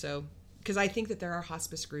with them. And so, because I think that there are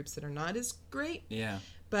hospice groups that are not as great. Yeah.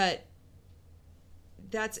 But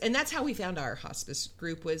that's how we found our hospice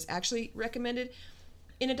group, was actually recommended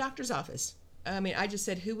in a doctor's office. I mean, I just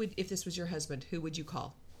said, if this was your husband, who would you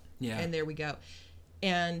call? Yeah. And there we go.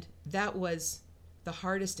 And that was the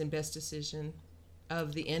hardest and best decision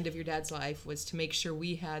of the end of your dad's life, was to make sure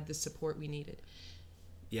we had the support we needed.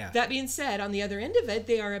 Yeah. That being said, on the other end of it,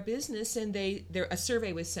 they are a business, and a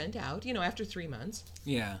survey was sent out, after 3 months.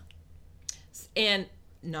 Yeah. And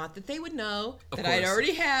not that they would know Of that course. I'd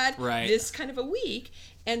already had Right. this kind of a week.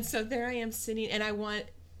 And so there I am sitting,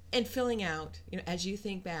 and filling out, as you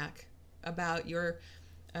think back about your,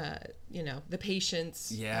 the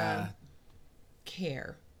patient's Yeah.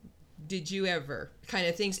 care. Did you ever kind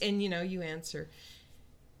of things? And, you answer.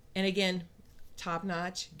 And again, top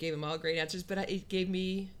notch, gave them all great answers, but it gave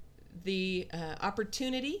me the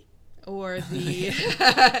opportunity or the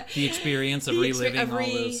The experience of reliving all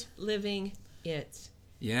those. Reliving it.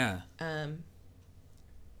 Yeah. And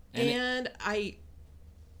I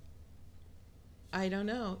don't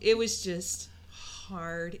know. It was just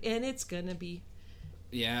hard, and it's gonna be.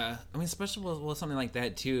 Yeah, I mean, especially with something like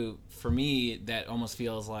that too. For me, that almost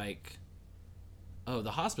feels like, oh,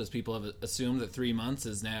 the hospice people have assumed that 3 months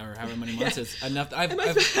is now, or however many months is enough. I've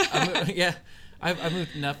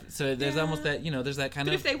moved enough, so there's almost that, there's that kind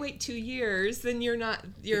But of. if they wait 2 years, then you're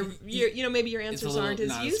maybe your answers aren't as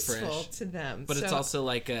not as useful fresh. to them. But so it's also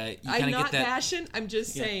like you I'm kind of not get that. bashing. I'm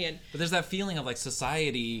just saying. But there's that feeling of like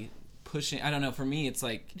society pushing. I don't know. For me, it's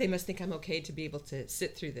like. They must think I'm okay to be able to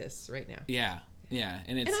sit through this right now. Yeah,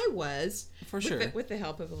 and it's. And I was For sure. with the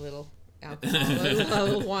help of a little alcohol, a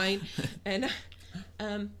little wine, and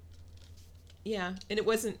and it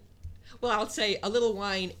wasn't. Well, I'll say a little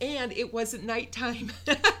wine, and it wasn't nighttime.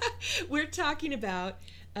 We're talking about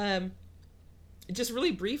just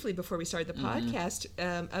really briefly before we started the podcast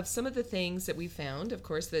of some of the things that we found, of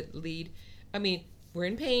course, that lead. I mean, we're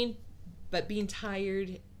in pain, but being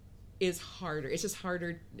tired is harder. It's just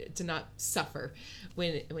harder to not suffer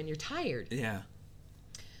when you're tired. Yeah.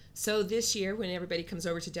 So this year, when everybody comes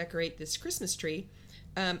over to decorate this Christmas tree,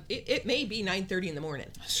 it may be 9:30 in the morning.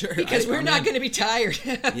 Sure. Because we're not going to be tired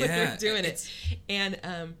when Yeah, we're doing it.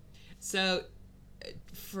 And so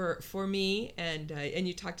for me, and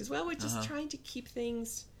you talked as well, we're just trying to keep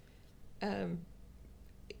things at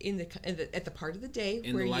the part of the day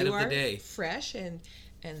In where the light you of the are day. fresh and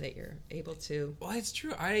that you're able to. Well, it's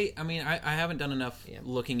true. I mean, I haven't done enough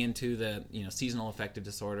looking into the seasonal affective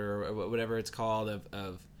disorder or whatever it's called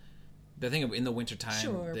of the thing of in the wintertime.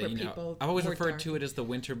 Sure, that, where people I've always more referred dark. to it as the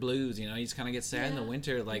winter blues. You just kind of get sad in the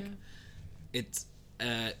winter. Like it's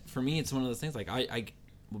for me, it's one of those things. Like I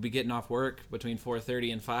will be getting off work between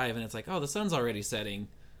 4:30 and 5, and it's like, oh, the sun's already setting.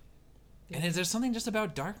 And is there something just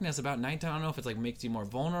about darkness, about nighttime? I don't know if it's like makes you more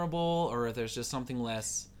vulnerable, or if there's just something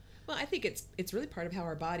less. Well, I think it's really part of how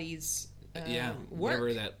our bodies work.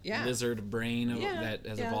 Whatever that lizard brain that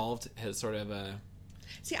has evolved has sort of.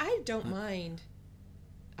 See, I don't mind.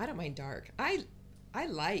 I don't mind dark. I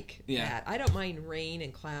like that. I don't mind rain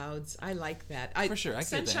and clouds. I like that. For sure, I get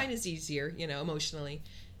that. Sunshine is easier, emotionally.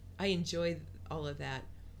 I enjoy all of that.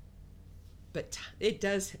 But it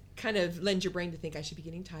does kind of lend your brain to think I should be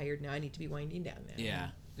getting tired now. I need to be winding down now.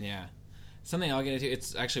 Yeah. Something I'll get into.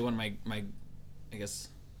 It's actually one of my I guess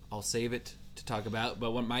I'll save it to talk about.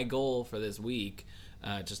 But what my goal for this week,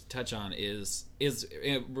 just to touch on, is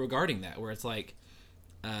regarding that, where it's like,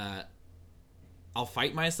 I'll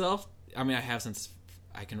fight myself. I mean, I have since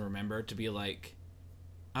I can remember to be like,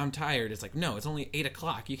 I'm tired. It's like, no, it's only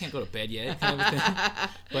 8:00. You can't go to bed yet, kind of thing.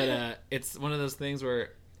 But it's one of those things where.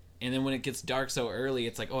 And then when it gets dark so early,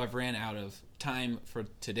 it's like, oh, I've ran out of time for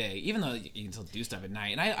today. Even though you can still do stuff at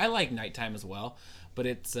night. And I like nighttime as well. But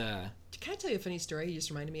it's... Can I tell you a funny story you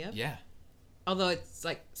just reminded me of? Yeah. Although it's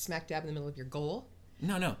like smack dab in the middle of your goal.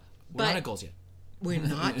 No. We're not at goals yet. We're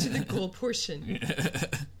not to the goal portion.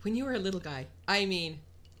 When you were a little guy. I mean,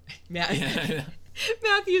 Matthew's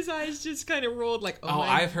eyes just kind of rolled like, oh my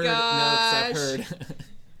I've heard. gosh. No, because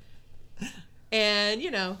I've heard. And,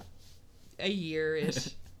 a year-ish.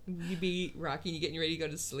 You'd be rocking, you getting ready to go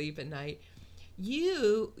to sleep at night.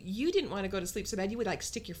 You didn't want to go to sleep so bad you would like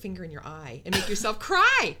stick your finger in your eye and make yourself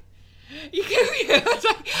cry.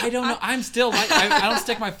 I don't know. I'm still like I don't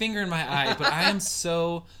stick my finger in my eye, but I am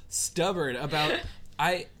so stubborn about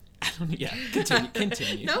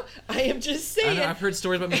Continue. No, I am just saying. I've heard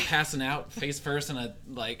stories about me passing out face first in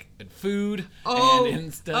food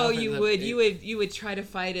and stuff. Oh, you would try to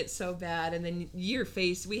fight it so bad, and then your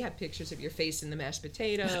face. We have pictures of your face in the mashed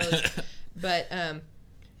potatoes, but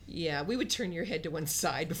yeah, we would turn your head to one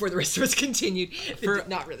side before the rest of us continued.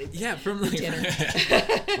 Not really. Yeah, from dinner.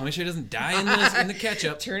 I'll make sure he doesn't die in the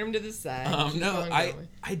ketchup. Turn him to the side.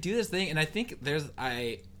 I do this thing, and I think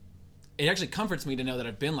it actually comforts me to know that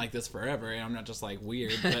I've been like this forever, and I'm not just like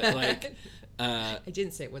weird, but like. I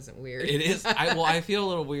didn't say it wasn't weird. It is. I feel a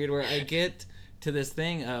little weird where I get to this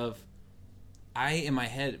thing of, in my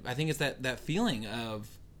head, I think it's that feeling of,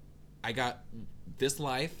 I got this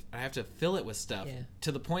life. I have to fill it with stuff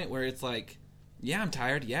to the point where it's like, yeah, I'm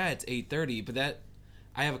tired. Yeah, it's 8:30, but that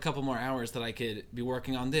I have a couple more hours that I could be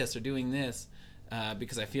working on this or doing this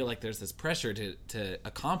because I feel like there's this pressure to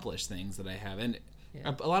accomplish things that I have. And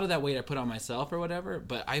a lot of that weight I put on myself or whatever,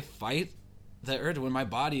 but I fight the urge when my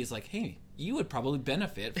body is like, hey, you would probably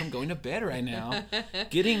benefit from going to bed right now,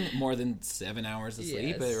 getting more than 7 hours of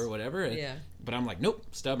sleep or whatever. Yeah. But I'm like, nope,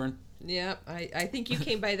 stubborn. Yeah, I think you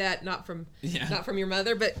came by that not from your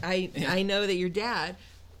mother, but I know that your dad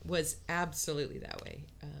was absolutely that way.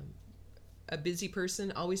 A busy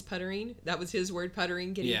person, always puttering. That was his word,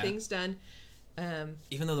 puttering, getting things done.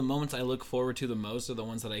 Even though the moments I look forward to the most are the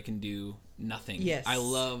ones that I can do nothing. Yes. I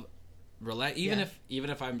love relax. Even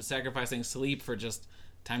if I'm sacrificing sleep for just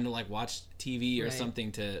time to like watch TV or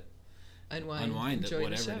something to unwind whatever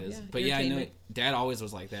it is. Yeah. But I know Dad always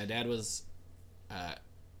was like that. Dad was I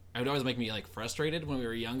would always make me like frustrated when we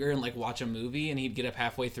were younger and like watch a movie and he'd get up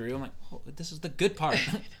halfway through. I'm like, oh, this is the good part.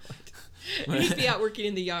 He'd be out working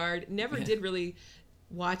in the yard. Never did really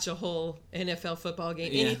watch a whole NFL football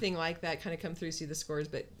game, anything like that. Kind of come through, see the scores,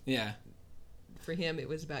 but for him, it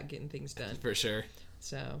was about getting things done. For sure.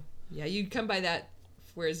 So you'd come by that.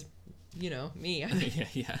 Whereas, me,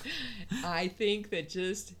 I think that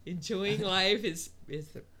just enjoying life is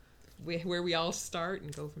where we all start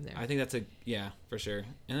and go from there. I think that's for sure.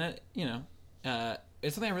 And that,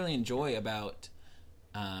 it's something I really enjoy about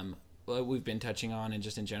what we've been touching on and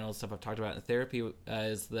just in general stuff I've talked about in therapy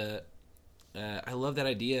is I love that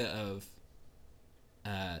idea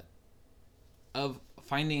of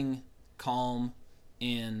finding calm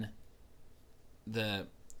in the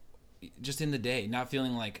day, not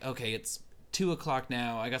feeling like, okay, it's 2:00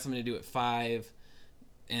 now, I got something to do at 5.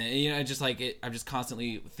 And just like it, I'm just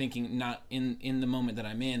constantly thinking, not in the moment that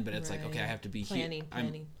I'm in, but it's like, okay, I have to be planning.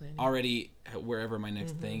 I'm already wherever my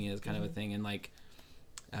next thing is, kind of a thing. And like,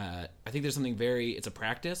 I think there's something it's a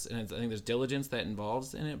practice, and I think there's diligence that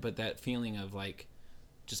involves in it, but that feeling of like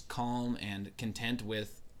just calm and content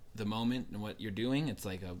with the moment and what you're doing, it's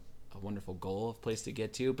like a wonderful place to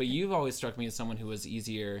get to. But you've always struck me as someone who was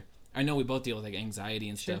easier. I know we both deal with like anxiety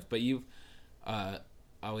and stuff, but you've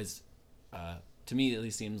always to me at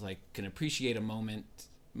least seems like can appreciate a moment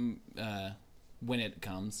when it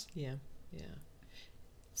comes. Yeah.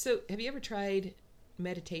 So have you ever tried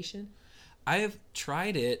meditation? I've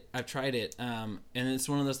tried it, and it's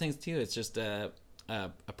one of those things too. It's just a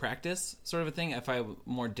practice sort of a thing. If I'm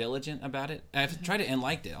more diligent about it, I've tried it and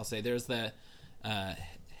liked it. I'll say there's the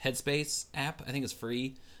Headspace app. I think it's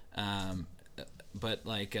free, but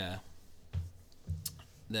like I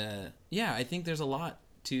think there's a lot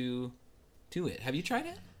to it. Have you tried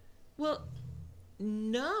it? Well,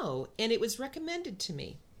 no, and it was recommended to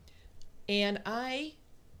me, and I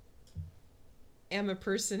am a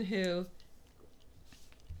person who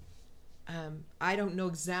I don't know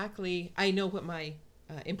exactly. I know what my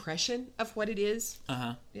impression of what it is,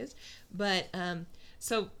 but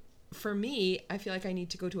so for me, I feel like I need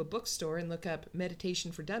to go to a bookstore and look up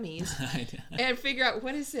meditation for dummies and figure out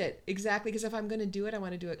what is it exactly. Because if I'm going to do it, I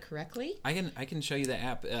want to do it correctly. I can show you the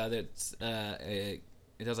app that's it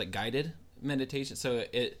does like guided meditation. So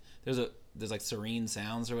there's like serene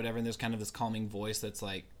sounds or whatever, and there's kind of this calming voice that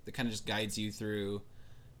kind of just guides you through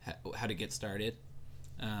how to get started.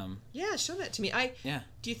 Show that to me.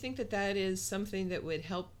 Do you think that is something that would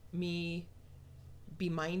help me be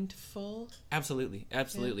mindful? Absolutely.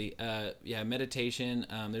 Meditation.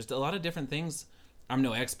 There's a lot of different things. I'm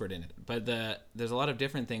no expert in it, but there's a lot of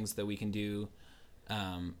different things that we can do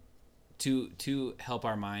to help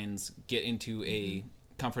our minds get into a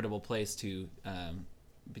comfortable place to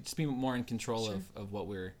just be more in control of what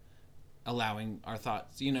we're allowing our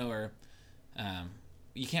thoughts. Or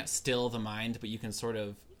you can't still the mind, but you can sort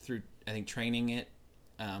of, through I think training it,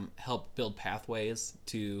 help build pathways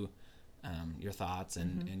to your thoughts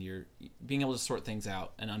and your being able to sort things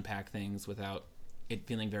out and unpack things without it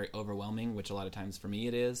feeling very overwhelming, which a lot of times for me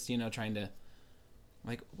it is, trying to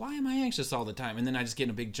like, why am I anxious all the time? And then I just get in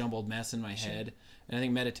a big jumbled mess in my head. And I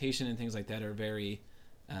think meditation and things like that are very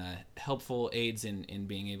helpful aids in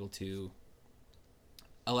being able to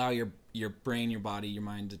allow your brain, your body, your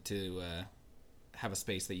mind to have a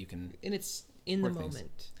space that you can. And it's in the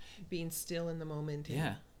moment, being still in the moment.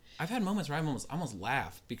 Yeah. I've had moments where I almost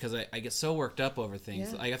laugh because I get so worked up over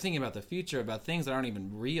things. Like I'm thinking about the future, about things that aren't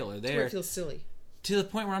even real or there. Where it feels silly. To the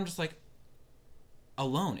point where I'm just like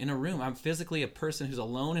alone in a room. I'm physically a person who's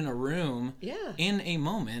alone in a room in a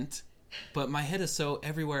moment, but my head is so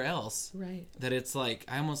everywhere else that it's like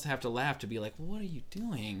I almost have to laugh to be like, what are you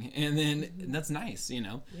doing? And then that's nice,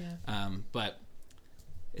 Yeah. But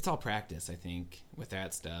it's all practice, I think, with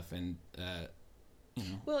that stuff. And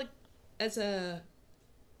Well, as a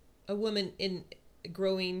woman in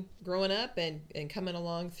growing up and coming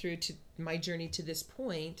along through to my journey to this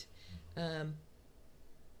point, having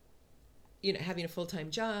a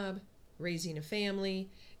full-time job, raising a family,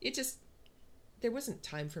 there wasn't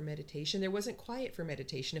time for meditation. There wasn't quiet for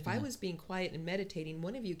meditation. If I was being quiet and meditating,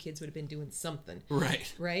 one of you kids would have been doing something.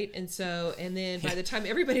 Right. And then by the time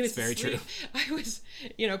everybody was very asleep, true. I was,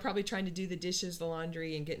 probably trying to do the dishes, the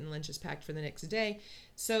laundry, and getting lunches packed for the next day.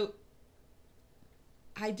 So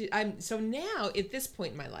so now at this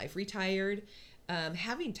point in my life, retired,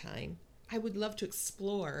 having time, I would love to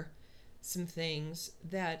explore some things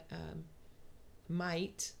that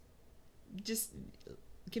might just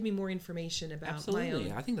give me more information about Absolutely.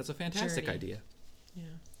 my own I think that's a fantastic journey. idea. Yeah.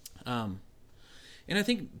 And I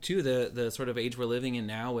think too the sort of age we're living in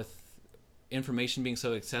now, with information being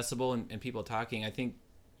so accessible and people talking, I think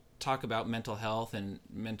talk about mental health and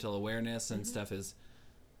mental awareness and stuff is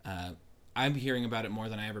I'm hearing about it more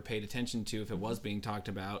than I ever paid attention to if it was being talked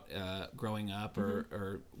about growing up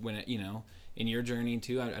or when it, in your journey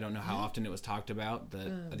too. I don't know how often it was talked about,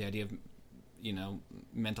 the idea of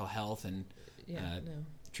mental health and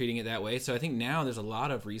treating it that way. So I think now there's a lot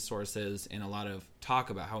of resources and a lot of talk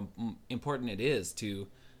about how important it is to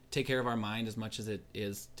take care of our mind as much as it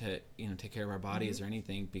is to take care of our bodies or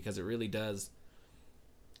anything, because it really does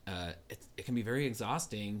it can be very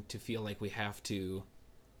exhausting to feel like we have to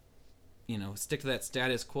stick to that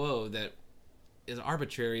status quo that is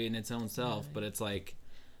arbitrary in its own self. But it's like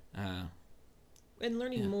and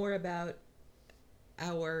learning more about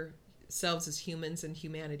ourselves as humans and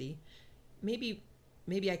humanity, maybe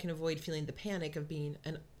I can avoid feeling the panic of being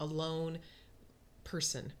an alone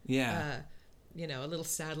person. Yeah. A little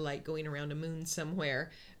satellite going around a moon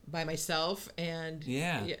somewhere by myself, and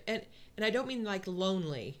and I don't mean like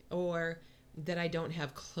lonely or that I don't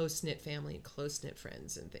have close-knit family and close-knit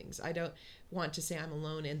friends and things. I don't want to say I'm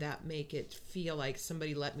alone and that make it feel like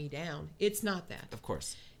somebody let me down. It's not that. Of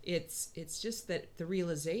course. It's just that the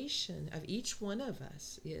realization of each one of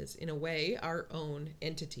us is, in a way, our own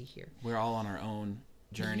entity here. We're all on our own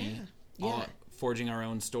journey, all forging our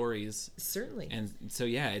own stories. Certainly. And so,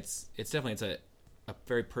 it's definitely a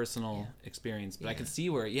very personal experience. But I can see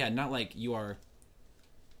where, not like you are,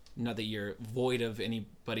 not that you're void of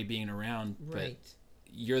anybody being around, but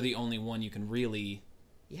you're the only one you can really,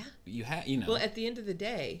 you have, Well, at the end of the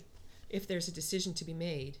day, if there's a decision to be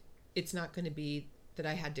made, it's not going to be that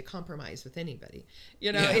I had to compromise with anybody.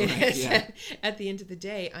 At the end of the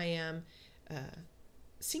day, I am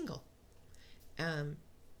single. And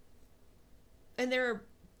there are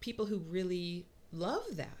people who really love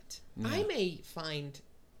that. I may find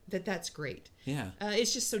that that's great.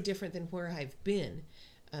 It's just so different than where I've been,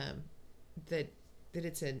 that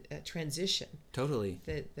it's a transition. Totally.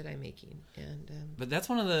 That I'm making. And but that's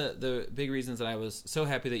one of the big reasons that I was so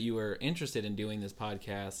happy that you were interested in doing this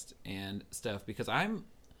podcast and stuff, because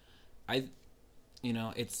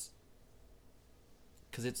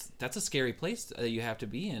that's a scary place that you have to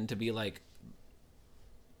be in, to be like,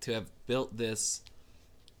 to have built this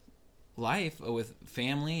life with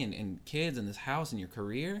family and kids and this house and your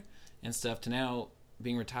career and stuff, to now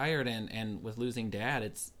being retired and with losing Dad.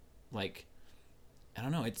 It's like, I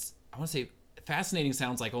don't know, I want to say fascinating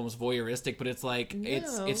sounds like almost voyeuristic, but it's like,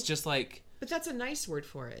 it's just like, but that's a nice word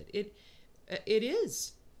for it. It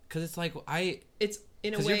is, because it's like it's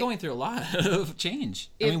in a way, you're going through a lot of change.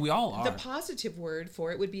 I mean, we all are. The positive word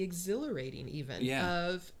for it would be exhilarating, even,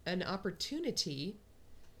 of an opportunity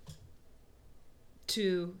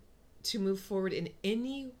to move forward in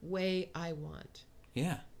any way I want.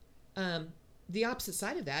 The opposite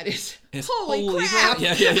side of that is holy crap!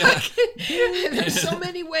 There's so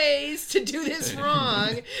many ways to do this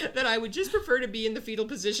wrong that I would just prefer to be in the fetal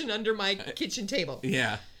position under my kitchen table.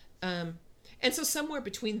 And so somewhere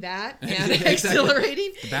between that and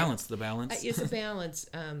exhilarating, the balance is a balance.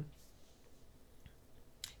 And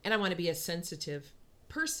I want to be a sensitive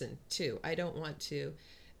person too. I don't want to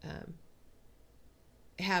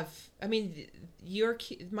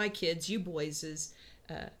my kids, you boys'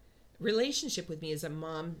 relationship with me is a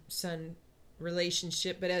mom-son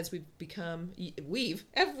relationship, but as we've grown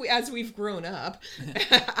up,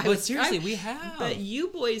 we have. But you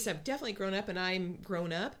boys have definitely grown up, and I'm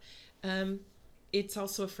grown up. It's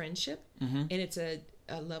also a friendship, and it's a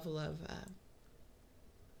level of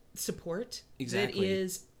support that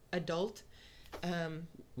is adult.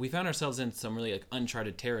 We found ourselves in some really like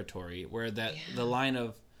uncharted territory where the line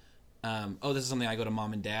of this is something I go to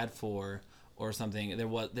mom and dad for or something, there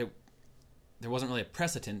wasn't really a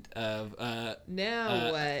precedent of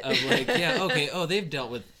now what of like they've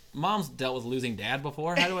dealt with Mom's dealt with losing dad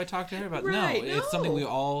before. How do I talk to her about? Right, no, it's something we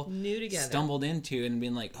all knew together, stumbled into, and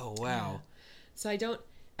being like, oh wow. So I don't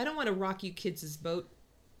want to rock you kids' boat,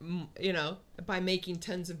 by making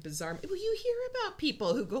tons of bizarre. Well, you hear about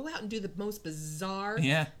people who go out and do the most bizarre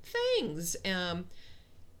things, and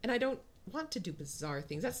I don't want to do bizarre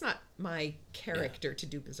things. That's not my character to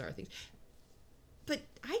do bizarre things. But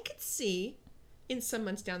I could see in some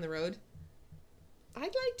months down the road, I'd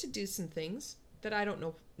like to do some things that I don't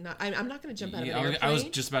know. I'm not going to jump out of an airplane. I was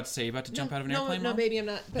just about to say, you about to jump out of an airplane, No, Mom? baby, I'm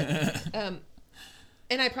not. But,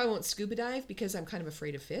 and I probably won't scuba dive because I'm kind of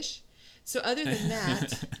afraid of fish. So other than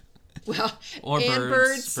that,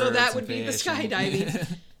 birds, so that would be the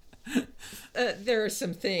skydiving. There are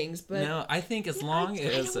some things, but no, I think as long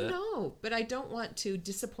as I don't know, but I don't want to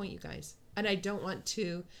disappoint you guys, and I don't want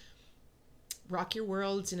to rock your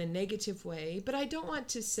worlds in a negative way, but I don't want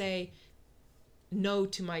to say no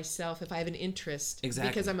to myself if I have an interest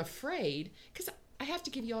because I'm afraid, because I have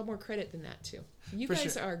to give you all more credit than that too. You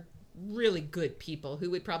guys are really good people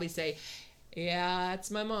who would probably say, yeah,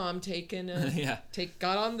 it's my mom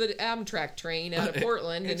got on the Amtrak train out of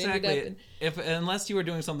Portland and ended up unless you were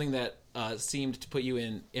doing something that seemed to put you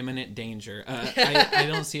in imminent danger, I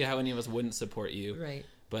don't see how any of us wouldn't support you. Right.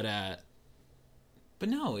 But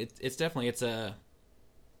no, it's definitely I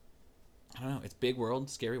don't know, it's big world,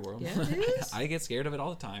 scary world. Yeah, it is. I get scared of it all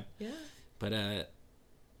the time. Yeah. But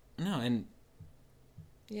no, and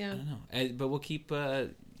yeah, I don't know. But we'll keep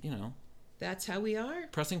that's how we are,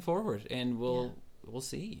 pressing forward, and we'll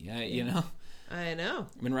see. I know. I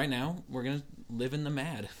mean, right now we're gonna live in the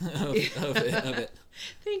mad of it.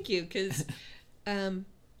 Thank you, because mad.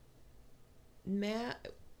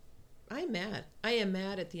 I'm mad. I am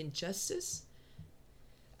mad at the injustice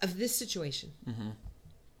of this situation,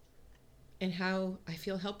 and how I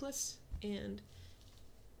feel helpless, and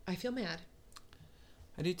I feel mad.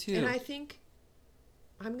 I do too, and I think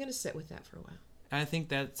I'm gonna sit with that for a while. I think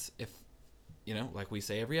that's like we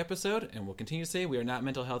say every episode, and we'll continue to say, we are not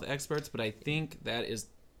mental health experts, but I think that is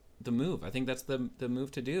the move. I think that's the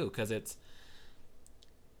move to do, because it's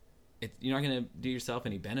you're not going to do yourself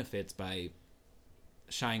any benefits by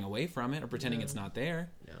shying away from it or pretending it's not there.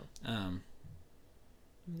 No.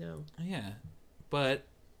 No. Yeah. But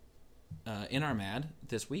in our MAD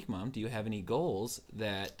this week, Mom, do you have any goals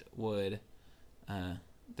that would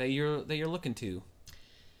that you're looking to?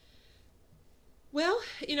 Well,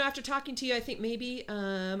 after talking to you, I think maybe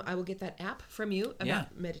I will get that app from you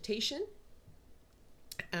about meditation.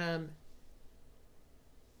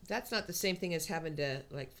 That's not the same thing as having to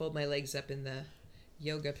fold my legs up in the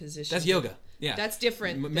yoga position. That's yoga. Yeah. That's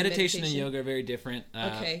different. Meditation and yoga are very different.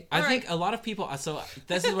 Okay. I think a lot of people, so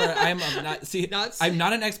this is where I'm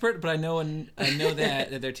not an expert, but I know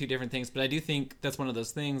that they're two different things. But I do think that's one of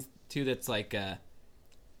those things too that's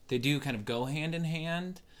they do kind of go hand in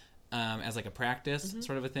hand. As a practice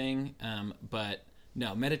sort of a thing, but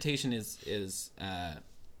no, meditation is I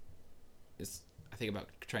think about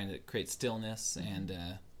trying to create stillness, and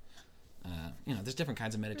there's different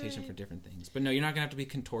kinds of meditation for different things. But no, you're not gonna have to be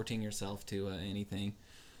contorting yourself to anything.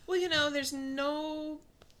 Well, there's no,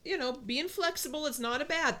 being flexible is not a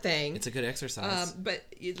bad thing. It's a good exercise. But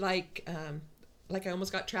I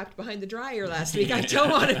almost got trapped behind the dryer last week. I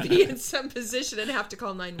don't want to be in some position and have to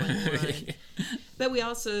call 911. But we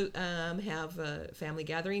also have a family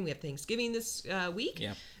gathering. We have Thanksgiving this week.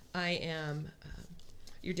 Yeah. I am.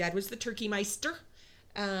 Your dad was the turkey meister.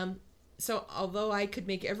 So although I could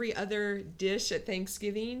make every other dish at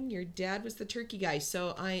Thanksgiving, your dad was the turkey guy.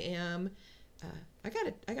 So I am. I got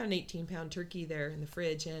an 18-pound turkey there in the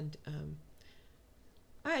fridge, and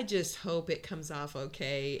I just hope it comes off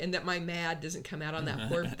okay, and that my mad doesn't come out on that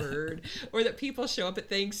poor bird, or that people show up at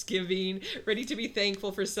Thanksgiving ready to be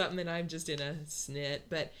thankful for something and I'm just in a snit.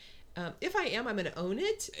 But if I am, I'm going to own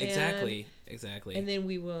it. Exactly. And then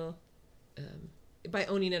we will, by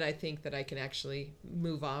owning it, I think that I can actually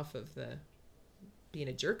move off of the being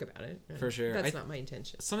a jerk about it. For sure. That's not my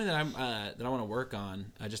intention. Something that I want to work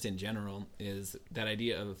on, just in general, is that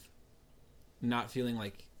idea of not feeling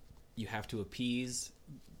like you have to appease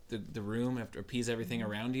the room, have to appease everything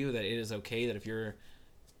around you, that it is okay that if you're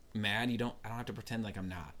mad, I don't have to pretend like I'm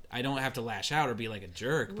not. I don't have to lash out or be like a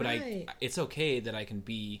jerk, but it's okay that I can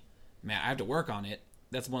be mad. I have to work on it.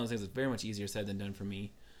 That's one of the things that's very much easier said than done for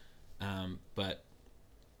me. But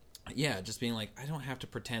yeah, just being like, I don't have to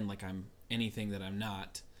pretend like I'm anything that I'm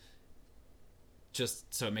not,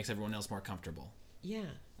 just so it makes everyone else more comfortable. Yeah.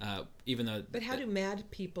 Even though, but how do mad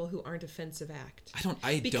people who aren't offensive act?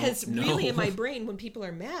 Because don't know. Really, in my brain, when people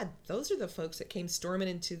are mad, those are the folks that came storming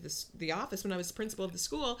into the office when I was principal of the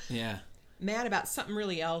school. Yeah. mad about something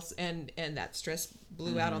really else, and that stress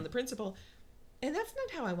blew out on the principal. And that's not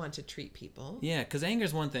how I want to treat people. Yeah, because anger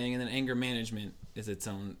is one thing, and then anger management is its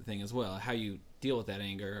own thing as well. How you deal with that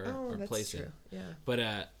anger or place it. Yeah. But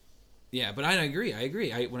but I agree.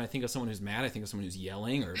 When I think of someone who's mad, I think of someone who's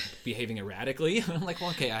yelling or behaving erratically. I'm like, well,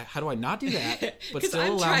 okay, how do I not do that, but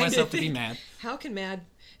still allow myself to be mad? How can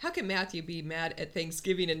Matthew be mad at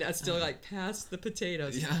Thanksgiving and still like pass the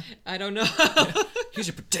potatoes? Yeah. I don't know. Here's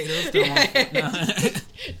your potatoes.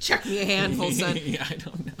 Chuck me a handful, son. Yeah, I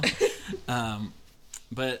don't know.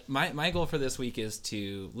 But my goal for this week is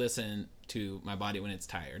to listen to my body when it's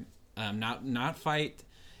tired. Not fight.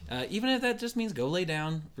 Even if that just means go lay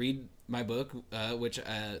down, read my book, which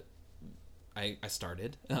I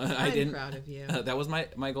started. I'm proud of you. That was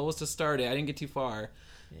my goal, was to start it. I didn't get too far,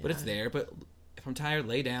 but it's there. But if I'm tired,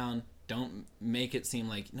 lay down. Don't make it seem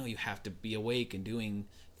like, no, you have to be awake and doing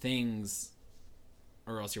things,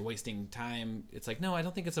 or else you're wasting time. It's like, no, I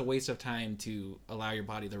don't think it's a waste of time to allow your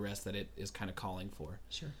body the rest that it is kind of calling for.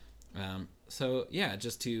 Sure. So yeah,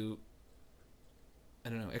 just to, I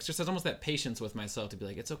don't know, exercise almost that patience with myself to be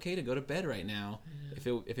like, it's okay to go to bed right now.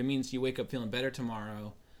 Yeah. If it means you wake up feeling better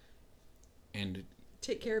tomorrow, and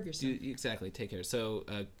take care of yourself. Exactly, take care. So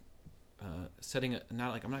setting I'm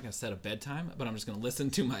not going to set a bedtime, but I'm just going to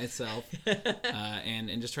listen to myself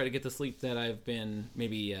and just try to get the sleep that I've been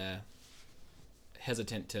maybe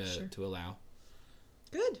hesitant to allow.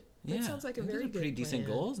 Good. That sounds like a very good pretty decent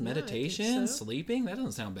plan. goals. Meditation, sleeping, that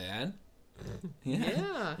doesn't sound bad.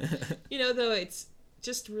 Yeah. Though it's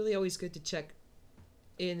just really always good to check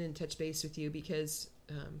in and touch base with you, because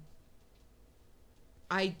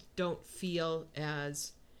I don't feel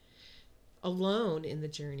as alone in the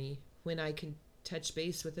journey when I can touch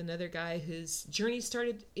base with another guy whose journey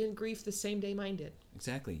started in grief the same day mine did.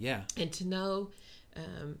 Exactly, yeah. And to know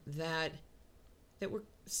that we're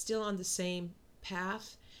still on the same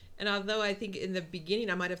path. And although I think in the beginning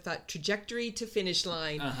I might have thought trajectory to finish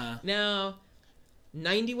line, now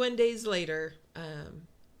 91 days later,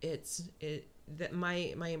 that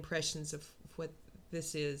my impressions of what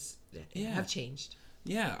this is have changed.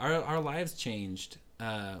 Yeah, our lives changed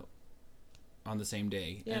on the same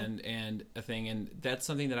day, and a thing, and that's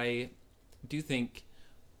something that I do think.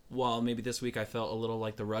 While maybe this week I felt a little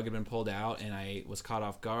like the rug had been pulled out and I was caught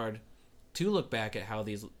off guard, to look back at how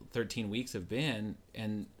these 13 weeks have been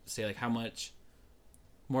and say like how much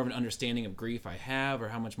more of an understanding of grief I have, or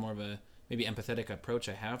how much more of a maybe empathetic approach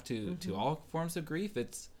I have to all forms of grief.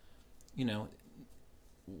 It's,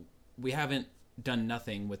 we haven't done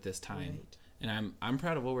nothing with this time. Right. And I'm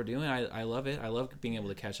proud of what we're doing. I love it. I love being able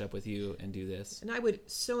to catch up with you and do this. And I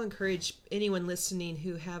would so encourage anyone listening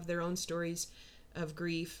who have their own stories of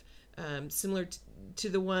grief, similar to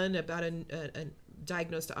the one about a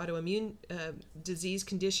diagnosed autoimmune disease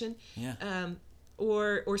condition,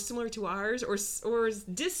 or similar to ours, or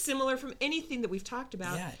dissimilar from anything that we've talked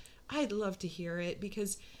about. Yeah. I'd love to hear it,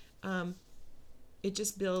 because it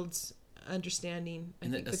just builds understanding. I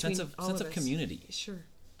think, a sense of community. Sure.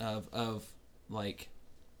 Of like,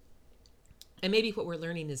 and maybe what we're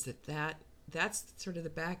learning is that's sort of the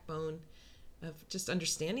backbone of just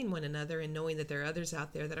understanding one another and knowing that there are others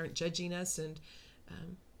out there that aren't judging us and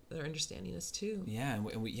that are understanding us too. Yeah, and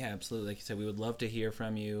we absolutely. Like you said, we would love to hear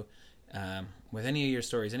from you with any of your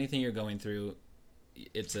stories, anything you're going through.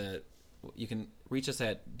 You can reach us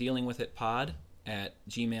at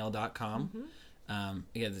dealingwithitpod@gmail.com. Again,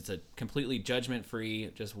 it's a completely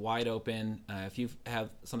judgment-free, just wide open. If you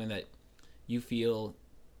have something that you feel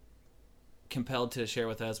compelled to share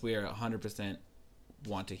with us, we are 100%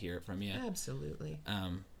 want to hear it from you. Absolutely.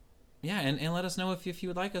 And let us know if you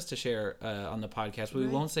would like us to share on the podcast. We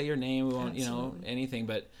won't say your name, we won't, anything,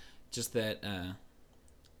 but just that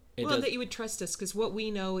that you would trust us, because what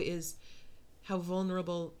we know is how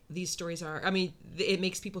vulnerable these stories are. I mean, it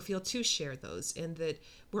makes people feel to share those, and that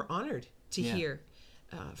we're honored to hear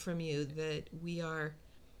from you, that we are,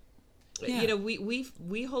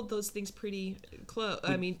 we hold those things pretty close.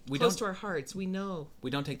 Close to our hearts. We know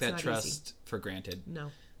we don't take that trust for granted.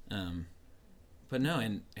 No. But no,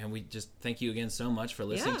 and we just thank you again so much for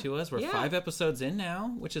listening to us. We're 5 episodes in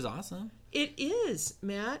now, which is awesome. It is,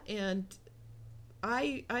 Matt, and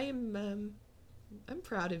I am. I'm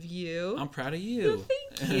proud of you. I'm proud of you. Well,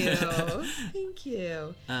 thank you. Thank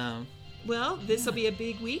you. Well, this will be a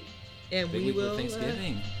big week, and we will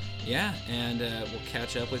Thanksgiving. And we'll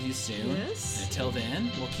catch up with you soon. Yes. And until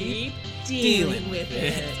then, we'll keep dealing with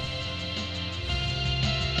it.